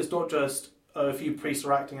it's not just a few priests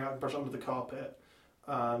are acting out and brush it under the carpet.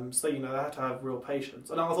 So they had to have real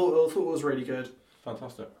patience. And I thought it was really good.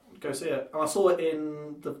 Fantastic. Go see it. And I saw it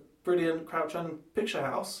in the brilliant Crouch End Picture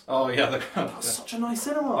House. Oh yeah, that's such a nice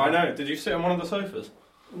cinema. I know. Did you sit on one of the sofas?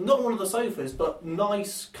 Not one of the sofas, but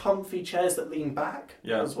nice, comfy chairs that lean back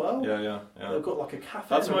as well. Yeah. They've got like a cafe.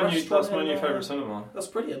 That's my new favourite cinema. That's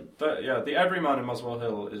brilliant. The Everyman in Muswell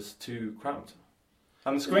Hill is too cramped.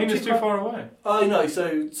 And the screen is too far away. Oh, no,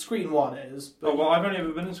 so Screen 1 is. I've only ever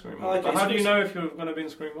been in Screen 1. Okay, how do you know if you're going to be in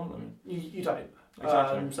Screen 1? I mean? You don't.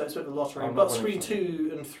 Exactly. So it's a bit of a lottery. But Screen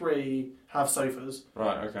 2 and 3 have sofas.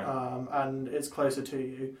 Right, okay. And it's closer to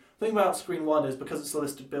you. The thing about Screen 1 is because it's a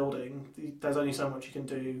listed building, there's only so much you can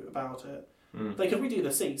do about it. They could redo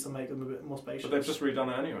the seats and make them a bit more spacious. But they've just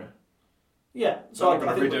redone it anyway. Yeah, so I'm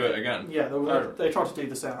going to redo it again. Yeah, they tried to do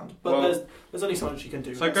the sound, but there's only so much you can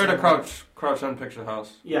do. So go to Crouch End Picture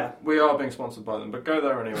House. Yeah, we are being sponsored by them, but go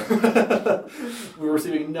there anyway. We're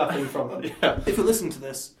receiving nothing from them. Yeah. If you're listening to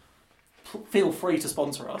this, feel free to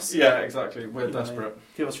sponsor us. Yeah, exactly. We're desperate.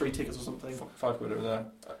 Give us free tickets or something. £5 over there.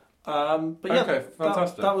 But yeah, okay,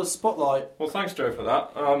 fantastic. That was Spotlight. Well, thanks, Joe, for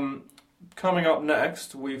that. Coming up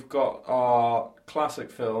next, we've got our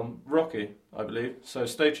classic film, Rocky, I believe. So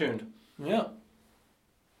stay tuned. Yeah.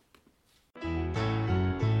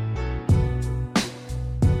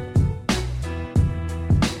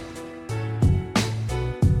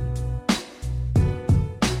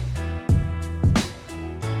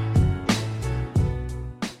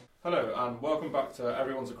 Hello, and welcome back to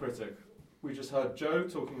Everyone's a Critic. We just heard Joe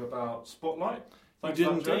talking about Spotlight. Thanks, you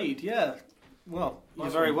did indeed, yeah. Well, you're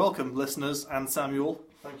very welcome, listeners, and Samuel.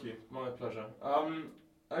 Thank you, my pleasure.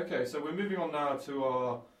 Okay, so we're moving on now to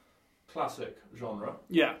our classic genre.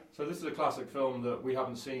 Yeah. So this is a classic film that we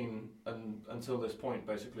haven't seen until this point,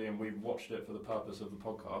 basically, and we've watched it for the purpose of the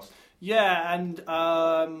podcast. Yeah,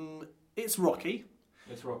 and it's Rocky.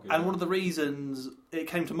 It's Rocky. And one of the reasons it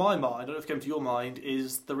came to my mind, I don't know if it came to your mind,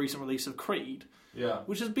 is the recent release of Creed. Yeah.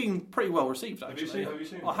 Which has been pretty well received, actually. Have you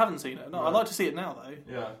seen it? I haven't seen it. No, I'd like to see it now, though.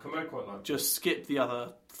 Yeah, Commode quite like it. Just skip the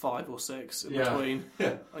other 5 or 6 in between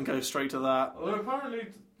and go straight to that. Although apparently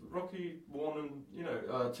Rocky 1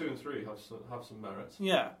 and 2 and 3 have some merits.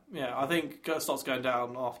 Yeah. I think it starts going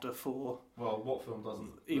down after 4. Well, what film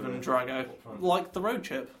doesn't? Even Drago. Like The Road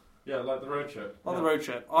Trip. Yeah, like The Road Trip. Like The Road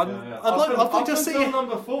Trip. I'd like to see. Until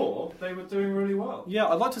number 4, they were doing really well. Yeah,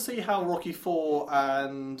 I'd like to see how Rocky 4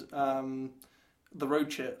 and The Road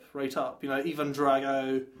Trip rate up. Even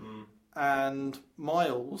Drago and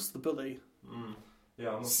Miles, the bully. Yeah,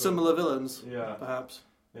 I'm not sure. Similar villains, Yeah. perhaps.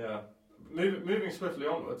 Yeah. Moving swiftly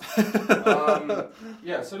onwards.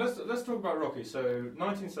 Yeah, so let's talk about Rocky. So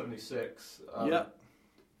 1976. Yeah.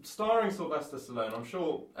 Starring Sylvester Stallone. I'm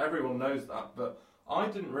sure everyone knows that, but I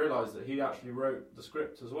didn't realise that he actually wrote the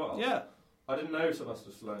script as well. Yeah. I didn't know Sylvester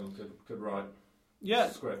Stallone could write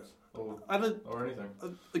scripts or anything.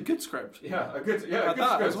 A good script. Yeah, a good script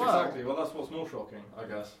as well. exactly. Well, that's what's more shocking, I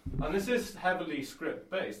guess. And this is heavily script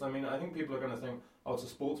based. I mean, I think people are going to think, oh, it's a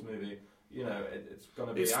sports movie. You know, it's going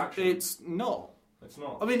to be action. It's not. It's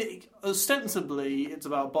not. I mean, ostensibly, it's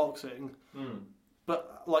about boxing,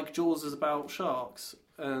 but like Jaws is about sharks.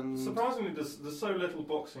 And surprisingly, there's so little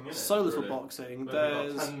boxing in it. So little boxing. Maybe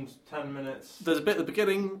There's about 10 minutes. There's a bit at the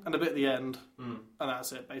beginning and a bit at the end, and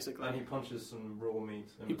that's it basically. And he punches some raw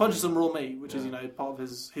meat. He punches some raw meat, which is part of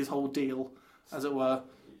his whole deal, as it were.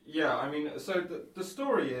 Yeah, I mean, so the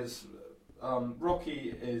story is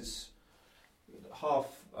Rocky is half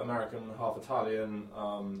American, half Italian,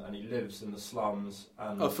 and he lives in the slums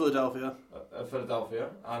of Philadelphia. Philadelphia,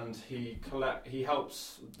 and he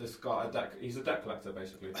helps this guy. He's a debt collector,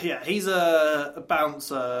 basically. Yeah, he's a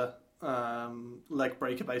bouncer, leg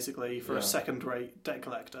breaker, basically, for a second-rate debt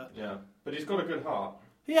collector. Yeah, but he's got a good heart.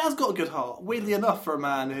 He has got a good heart. Weirdly enough, for a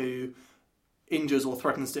man who injures or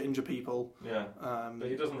threatens to injure people. Yeah, but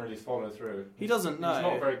he doesn't really follow through. He doesn't. No, he's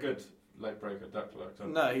not very good leg breaker, debt collector.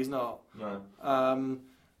 No, he's not. No.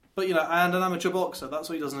 But and an amateur boxer. That's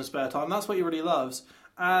what he does in his spare time. That's what he really loves.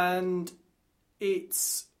 And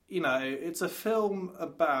it's it's a film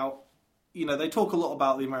about they talk a lot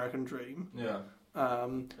about the American dream. Yeah.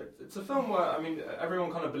 It's a film where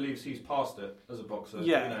everyone kind of believes he's past it as a boxer.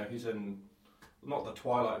 Yeah. He's in not the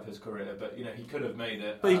twilight of his career, but he could have made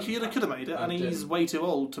it. But he could have made it, and he's way too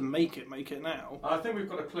old to make it now. I think we've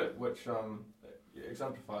got a clip which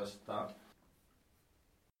exemplifies that.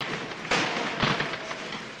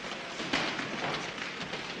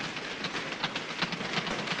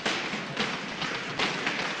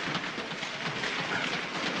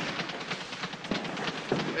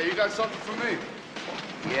 Hey, you got something for me?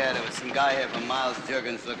 Yeah, there was some guy here from Miles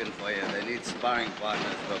Juergens looking for you. They need sparring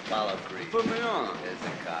partners for Apollo Creed. Put me on. Here's the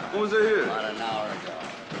car. When was they here? About an hour ago.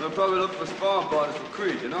 They're probably looking for sparring partners for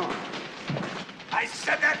Creed, you know? I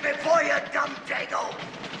said that before, you dumb dago!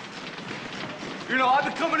 You know, I've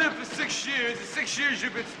been coming in for 6 years, and 6 years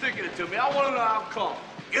you've been sticking it to me. I want to know how come.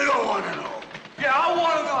 You don't want to know. Yeah, I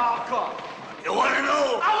want to know how come. You want to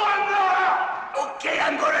know? I want to know how! Okay,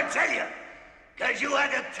 I'm going to tell you. Because you had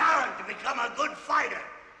the talent to become a good fighter.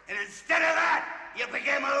 And instead of that, you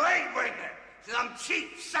became a leg breaker. Some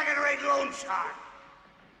cheap, second-rate loan shark.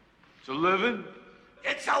 It's a living?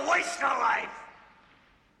 It's a waste of life.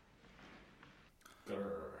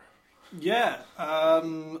 Yeah.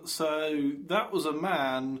 So that was a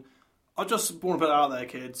man. I just want to put it out there,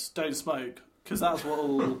 kids. Don't smoke, because that's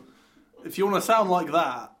what'll. If you want to sound like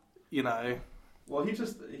that, Well, he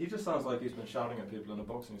just sounds like he's been shouting at people in a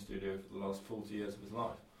boxing studio for the last 40 years of his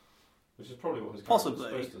life, which is probably what his character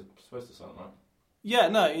is supposed to sound like. Yeah,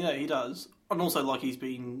 no, he does, and also like he's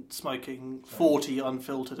been smoking 40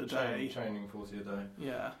 unfiltered a day, chaining 40 a day.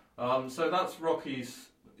 Yeah. So that's Rocky's.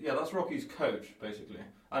 Yeah, that's Rocky's coach basically,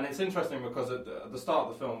 and it's interesting because at the start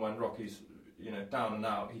of the film, when Rocky's down and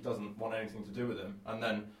out, he doesn't want anything to do with him, and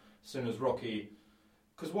then as soon as Rocky.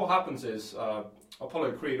 Because what happens is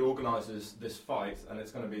Apollo Creed organises this fight, and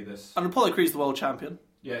it's going to be this. And Apollo Creed's the world champion.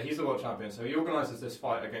 Yeah, he's the world champion. So he organises this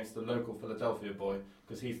fight against the local Philadelphia boy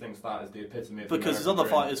because he thinks that is the epitome of. Because his other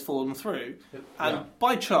fight has fallen through, and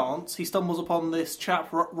by chance he stumbles upon this chap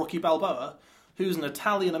Rocky Balboa, who's an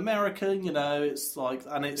Italian American. It's like,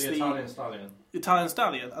 and it's the Italian Stallion. Italian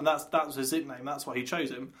Stallion, and that was his nickname. That's why he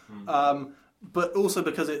chose him. But also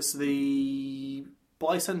because it's the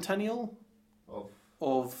bicentennial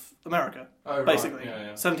of America, basically. Right.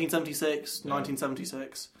 Yeah. 1776,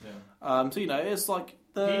 1976. Yeah. So it's like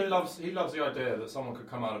he loves the idea that someone could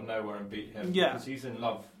come out of nowhere and beat him. Yeah. Because he's in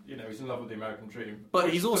love. He's in love with the American dream. But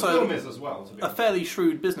he's also the film is as well. To be a fairly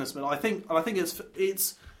shrewd businessman. I think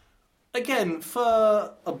it's again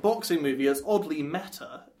for a boxing movie, it's oddly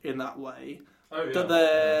meta in that way. Oh, yeah. That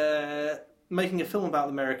they're making a film about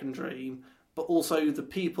the American dream, but also the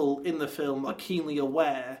people in the film are keenly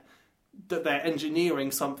aware that they're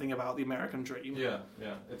engineering something about the American dream. Yeah.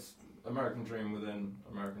 It's American dream within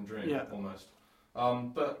American dream, almost.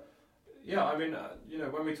 But yeah,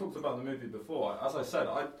 when we talked about the movie before, as I said,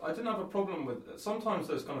 I didn't have a problem with. Sometimes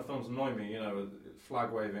those kind of films annoy me, with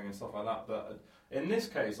flag waving and stuff like that. But in this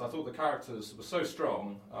case, I thought the characters were so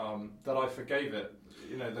strong that I forgave it.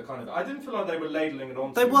 The kind of. I didn't feel like they were ladling it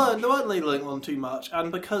on. They weren't ladling it on too much,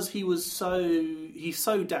 and because he's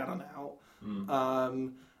so down and out.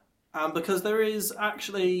 And because there is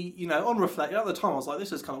actually, on reflection, at the time I was like,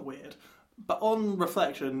 this is kind of weird. But on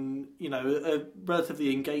reflection, a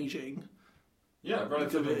relatively engaging... Yeah,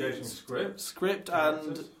 relatively engaging script.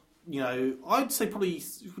 And, I'd say probably,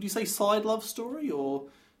 would you say side love story or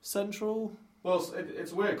central? Well,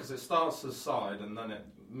 it's weird because it starts as side and then it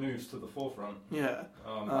moves to the forefront. Yeah.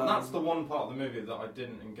 And that's the one part of the movie that I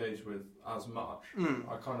didn't engage with as much.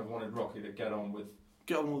 I kind of wanted Rocky to get on with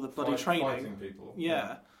the bloody training. Fighting people.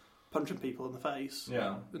 Yeah. Punching people in the face.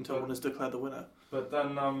 Yeah. Until one is declared the winner. But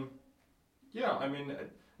then,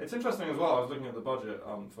 it's interesting as well. I was looking at the budget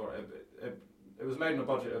for it. It was made on a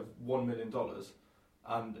budget of $1 million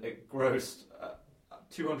and it grossed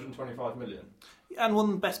 $225 million. And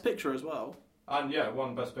won Best Picture as well. And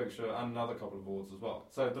won Best Picture and another couple of awards as well.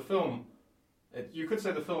 So the film, you could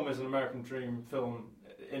say the film is an American Dream film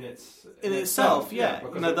in itself.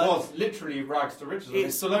 Because it was literally rags to riches.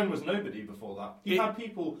 Stallone was nobody before that. He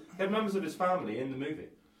had members of his family in the movie.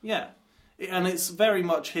 Yeah. And it's very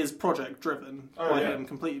much his project driven by him,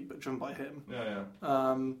 completely driven by him. Yeah.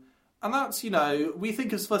 And that's, we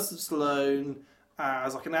think of Sylvester Stallone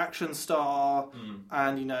as like an action star,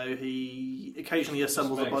 and he occasionally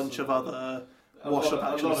assembles a bunch of other washed-up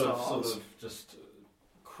action stars. Sort of just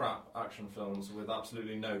crap action films with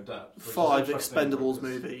absolutely no depth. 5 Expendables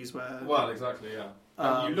movies where... Well, exactly, yeah.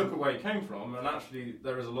 And you look at where he came from, and actually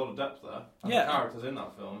there is a lot of depth there. And the characters in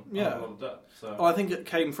that film have a lot of depth. So. Well, I think it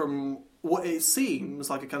came from what it seems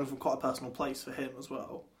like it came from quite a personal place for him as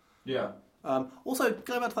well. Yeah. Also,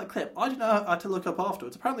 going back to that clip, I didn't know I had to look up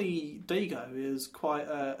afterwards. Apparently, Dago is quite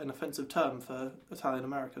an offensive term for Italian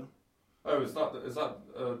American. Oh, is that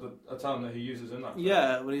a term that he uses in that film?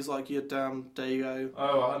 Yeah, when he's like, "You're damn Dago."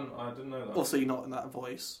 Oh, I didn't know that. Also, you're not in that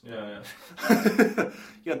voice. Yeah.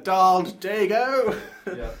 You're darned Dago.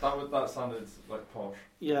 Yeah, that sounded like posh.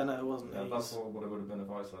 Yeah, no, it wasn't. Yeah, that's what it would have been if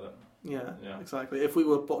I said it. Yeah, exactly. If we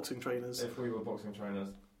were boxing trainers.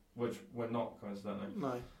 Which we're not, coincidentally.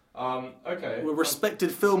 No. Okay. We're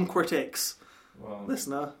respected film critics. Well,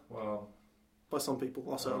 listener. Well, by some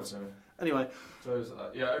people, ourselves. Okay. Anyway. So,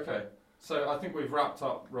 okay. So I think we've wrapped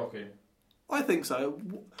up Rocky. I think so.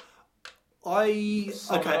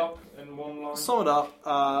 Sum it up in one line. Sum it up.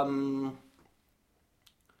 A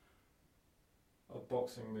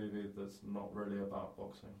boxing movie that's not really about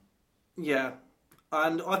boxing. Yeah.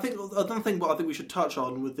 And I think another thing what I think we should touch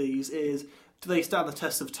on with these is, do they stand the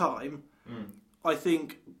test of time? I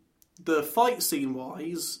think the fight scene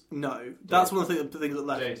wise, no. That's one of the things that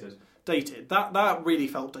left. Dated. That really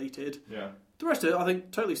felt dated. Yeah. The rest of it, I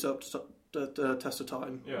think, totally stood the test of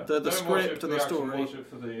time. Yeah. The script and the story. Watch it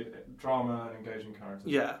for the drama and engaging characters.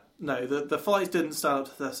 Yeah. No, the fights didn't stand up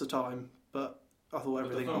to the test of time, but I thought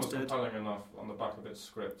everything else did. The film was compelling enough on the back of its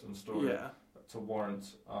script and story to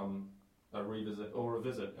warrant a revisit or a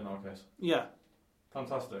visit in our case. Yeah.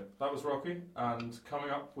 Fantastic. That was Rocky, and coming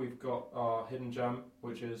up we've got our hidden gem,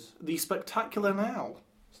 which is... The Spectacular Now.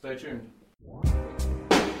 Stay tuned.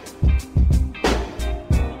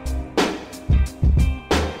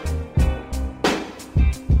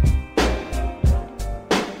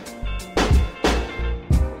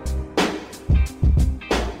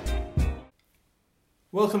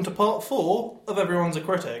 Welcome to part 4 of Everyone's a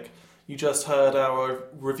Critic. You just heard our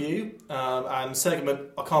review and segment,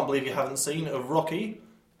 I can't believe you haven't seen, of Rocky.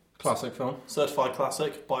 Classic film. Certified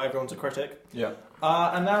classic by Everyone's a Critic. Yeah.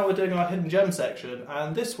 And now we're doing our hidden gem section,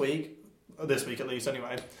 and this week at least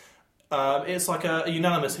anyway, it's like a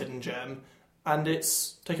unanimous hidden gem, and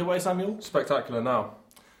it's... Take it away, Samuel. Spectacular Now.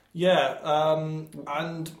 Yeah,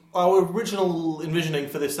 and our original envisioning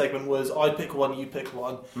for this segment was I'd pick one, you pick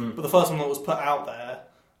one, but the first one that was put out there,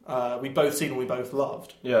 we both seen and we both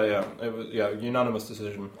loved. Yeah, it was unanimous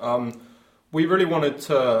decision. We really wanted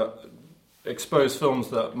to expose films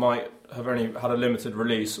that might have only had a limited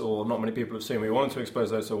release or not many people have seen. We wanted to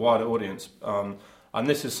expose those to a wider audience, and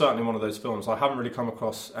this is certainly one of those films. I haven't really come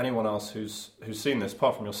across anyone else who's seen this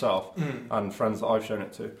apart from yourself and friends that I've shown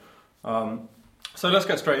it to. So let's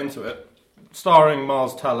get straight into it. Starring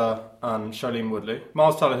Miles Teller and Shailene Woodley.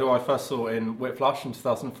 Miles Teller, who I first saw in Whiplash in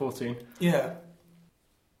 2014. Yeah.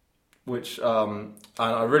 Which, and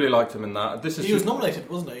I really liked him in that. He was nominated,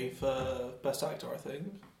 wasn't he, for Best Actor, I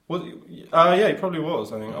think? Well, yeah, he probably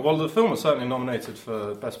was, I think. Well, the film was certainly nominated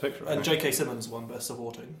for Best Picture. And J.K. Simmons won Best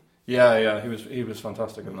Supporting. Yeah, he was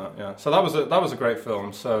fantastic in that. Yeah, so that was a great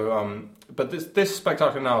film. So, but this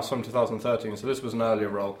Spectacular Now is from 2013, so this was an earlier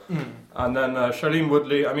role. And then Shailene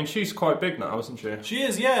Woodley. I mean, she's quite big now, isn't she? She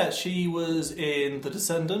is. Yeah, she was in The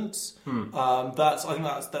Descendants. I think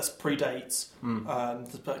that's predates.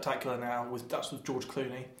 The Spectacular Now that's with George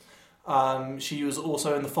Clooney. She was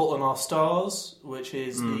also in The Fault in Our Stars, which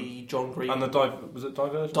is the John Green... And was it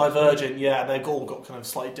Divergent? Divergent, yeah. They've all got kind of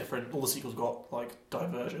slightly different... All the sequels got, like,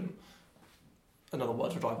 Divergent. Another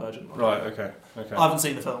word for Divergent. Right, okay. I haven't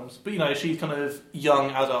seen the films. But, you know, she's kind of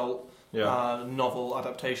young adult novel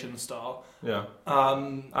adaptation star. Yeah.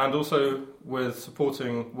 And also with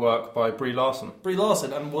supporting work by Brie Larson. Brie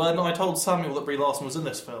Larson. And when I told Samuel that Brie Larson was in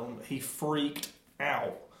this film, he freaked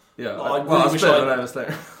out. Yeah, I really wish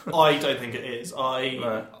I don't think it is.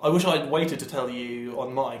 No. I wish I'd waited to tell you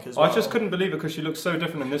on mic as well. well. I just couldn't believe it because she looks so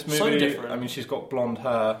different in this movie. So different. I mean, she's got blonde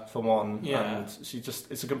hair for one, and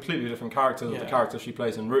it's a completely different character than the character she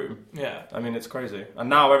plays in Room. Yeah. I mean, it's crazy. And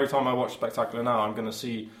now every time I watch Spectacular Now, I'm going to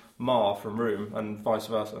see Ma from Room and vice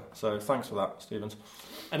versa. So thanks for that, Stevens.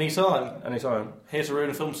 Anytime. Here to ruin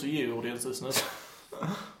the films for you, audience listeners.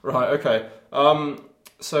 Right, okay.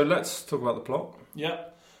 So let's talk about the plot. Yeah.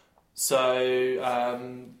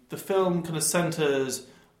 So the film kind of centres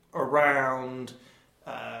around...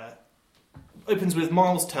 opens with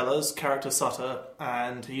Miles Teller's character Sutter,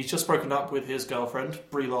 and he's just broken up with his girlfriend,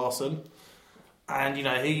 Brie Larson. And, you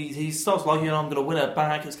know, he starts like, you know, I'm going to win her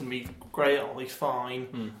back, it's going to be great, I'll be fine.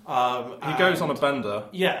 He goes on a bender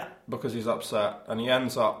yeah, because he's upset, and he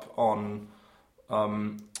ends up on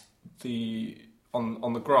the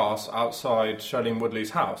grass outside Shailene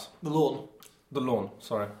Woodley's house. The lawn,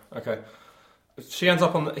 sorry. Okay. He ends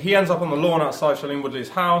up on the lawn outside Shailene Woodley's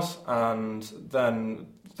house, and then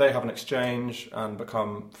they have an exchange and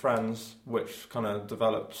become friends, which kind of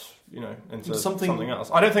develops, you know, into something else.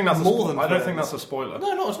 I don't think that's that's a spoiler.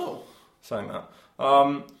 No, not at all. Saying that.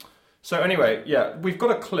 So anyway, yeah, we've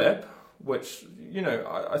got a clip which, you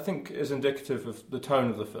know, I think is indicative of the tone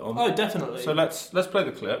of the film. Oh, definitely. So let's play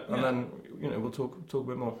the clip, and then, you know, we'll talk a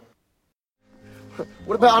bit more.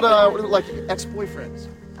 What about like ex-boyfriends?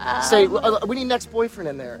 Say we need an ex-boyfriend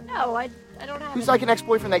in there. No, I don't have. Who's like an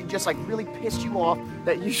ex-boyfriend that just like really pissed you off,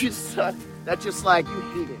 that you just that just like you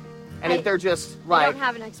hated, and if they're just like. I don't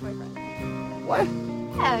have an ex-boyfriend. What?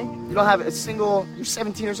 Yeah. You don't have a single. You're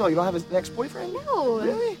 17 years old. You don't have an ex-boyfriend? No.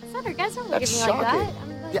 Really? Sutter, guys don't look at That's me shocking. like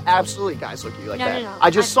that. Yeah, absolutely, guys look at you like that. No. I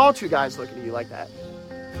just saw two guys looking at you like that.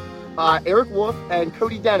 Eric Wolf and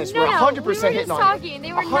Cody Dennis were 100% we were hitting just on talking. you.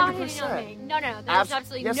 They were 100%. not hitting on me. No. There's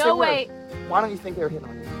absolutely yes, no they were. way. Why don't you think they were hitting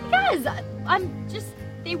on you? Because I'm just.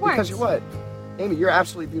 They weren't. Because you're what? Amy, you're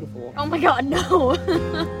absolutely beautiful. Oh my god, no.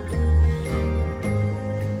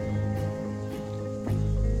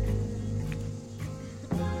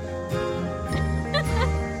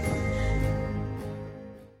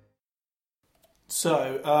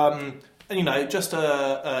 So, and you know, just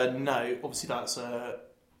a note, obviously that's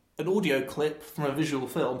an audio clip from a visual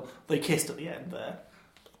film. They kissed at the end there.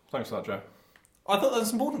 Thanks for that, Joe. I thought that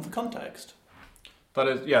was important for context. That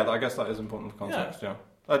is, yeah, I guess that is important for context, yeah.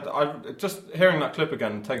 I just hearing that clip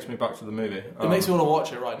again takes me back to the movie. It makes me want to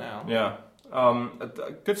watch it right now. Yeah.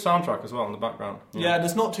 A good soundtrack as well in the background. Yeah, and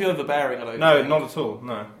it's not too overbearing, I don't think. think. No, not at all,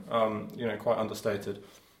 no. You know, quite understated.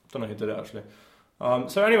 Don't know who did it, actually.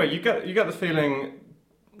 So anyway, you get the feeling,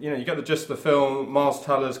 you know, you get the gist of the film. Miles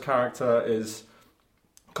Teller's character is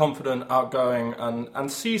confident, outgoing, and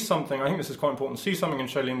sees something, I think this is quite important, sees something in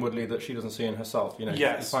Shailene Woodley that she doesn't see in herself. You know, he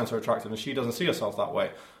finds her attractive and she doesn't see herself that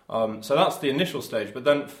way. So that's the initial stage, but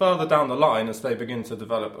then further down the line, as they begin to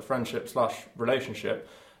develop a friendship/relationship,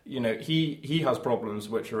 you know, he has problems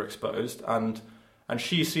which are exposed, and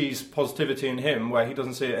she sees positivity in him where he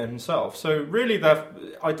doesn't see it in himself. So really they're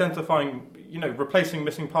identifying, you know, replacing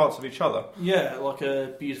missing parts of each other. Yeah, like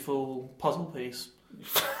a beautiful puzzle piece.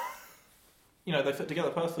 You know, they fit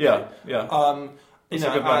together perfectly. Yeah. You know,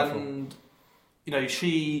 and you know,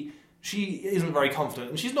 she isn't very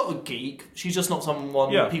confident, and she's not a geek. She's just not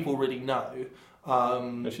someone people really know.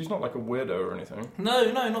 She's not like a weirdo or anything.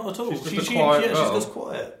 No, not at all. She's just a quiet girl. She's just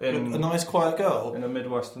quiet. A nice, quiet girl in a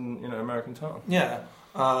Midwestern, you know, American town. Yeah,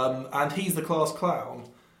 and he's the class clown,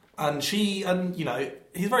 and you know,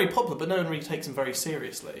 he's very popular, but no one really takes him very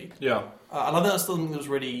seriously. Yeah, and I think that's something that was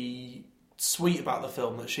really sweet about the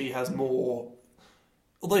film, that she has more.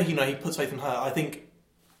 Although, you know, he puts faith in her, I think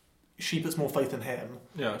she puts more faith in him.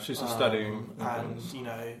 Yeah, she's a studying. And, you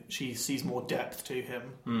know, she sees more depth to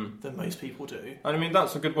him than most people do. And I mean,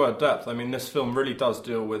 that's a good word, depth. I mean, this film really does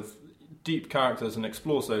deal with deep characters and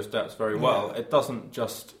explores those depths very well. Yeah. It doesn't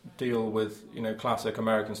just deal with, you know, classic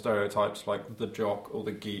American stereotypes like the jock or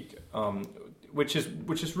the geek, which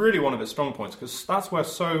is really one of its strong points, because that's where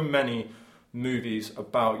so many movies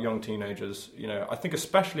about young teenagers, you know, I think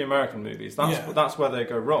especially American movies, that's where they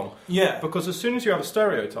go wrong. Yeah. Because as soon as you have a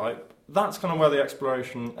stereotype, that's kind of where the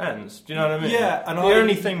exploration ends. Do you know what I mean? Yeah, and the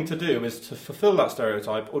only thing to do is to fulfill that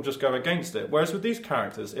stereotype or just go against it. Whereas with these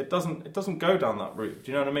characters, it doesn't go down that route.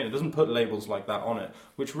 Do you know what I mean? It doesn't put labels like that on it,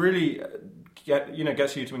 which really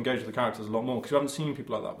gets you to engage with the characters a lot more because you haven't seen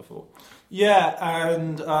people like that before. Yeah,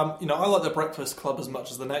 and I like The Breakfast Club as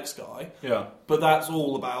much as the next guy. Yeah, but that's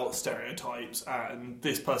all about stereotypes, and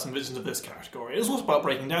this person fits into this category. It's also about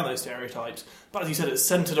breaking down those stereotypes, but as you said, it's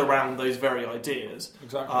centred around those very ideas.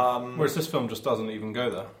 Exactly. Whereas this film just doesn't even go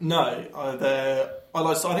there. No, I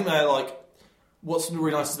think they're like, what's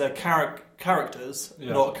really nice is they're characters,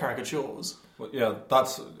 not caricatures. Well, yeah,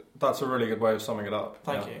 that's a really good way of summing it up.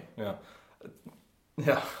 Thank you.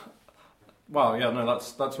 Yeah. Wow. Yeah. No,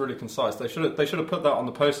 that's really concise. They should have put that on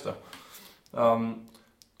the poster.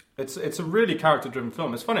 It's a really character-driven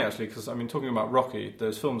film. It's funny actually because talking about Rocky,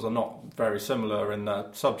 those films are not very similar in their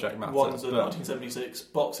subject matter. One's a 1976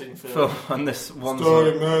 boxing film, and this one's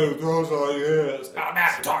starring man who goes like this. A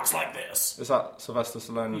man talks like this. Is that Sylvester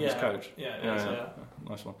Stallone and his coach? Yeah.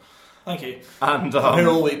 Nice one. Thank you. And I'm here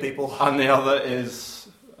all week, people. And the other is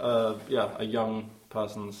a young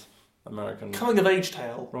person's American coming of age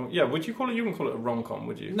tale. Yeah, would you call it? You wouldn't call it a rom-com,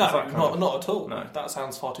 would you? No, not at all. No, that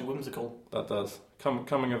sounds far too whimsical. That does.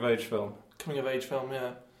 Coming of age film. Coming of age film,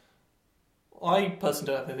 yeah. I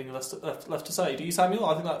personally don't have anything left to say. Do you, Samuel?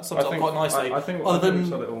 I think that sums up quite nicely. I think other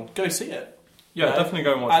than go see it. Yeah, definitely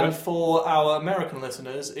go and watch it. And for our American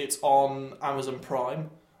listeners, it's on Amazon Prime.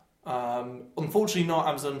 Unfortunately, not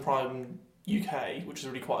Amazon Prime UK, which is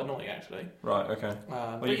really quite annoying, actually. Right. Okay.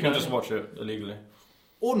 Well, you can just watch it illegally.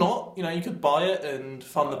 Or not, you could buy it and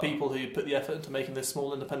fund the people who put the effort into making this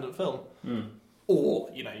small independent film. Or,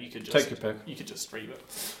 you could just... Take your pick. You could just stream it.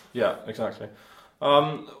 Yeah, exactly.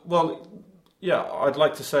 Well, yeah, I'd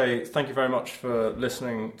like to say thank you very much for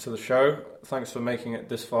listening to the show. Thanks for making it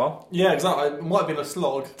this far. Yeah, exactly. It might have been a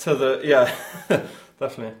slog.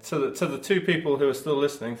 Definitely. To the two people who are still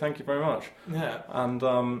listening, thank you very much. Yeah.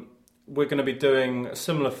 And we're going to be doing a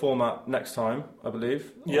similar format next time, I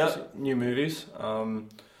believe. Yeah. New movies.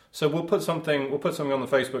 So we'll put something on the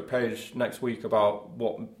Facebook page next week about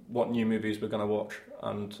what new movies we're going to watch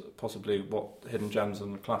and possibly what hidden gems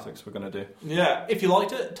and classics we're going to do. Yeah. If you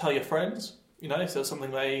liked it, tell your friends. If there's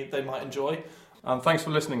something they might enjoy. And thanks for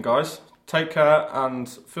listening, guys. Take care and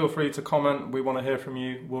feel free to comment. We want to hear from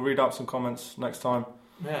you. We'll read out some comments next time.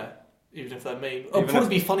 Yeah. Even if they're mean. It'll probably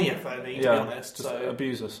be funnier if they're mean, to be honest. Just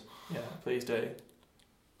abuse us. Yeah, please do.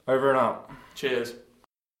 Over and out. Cheers.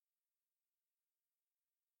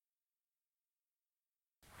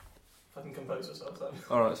 If I can compose myself then.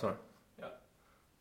 Alright, sorry.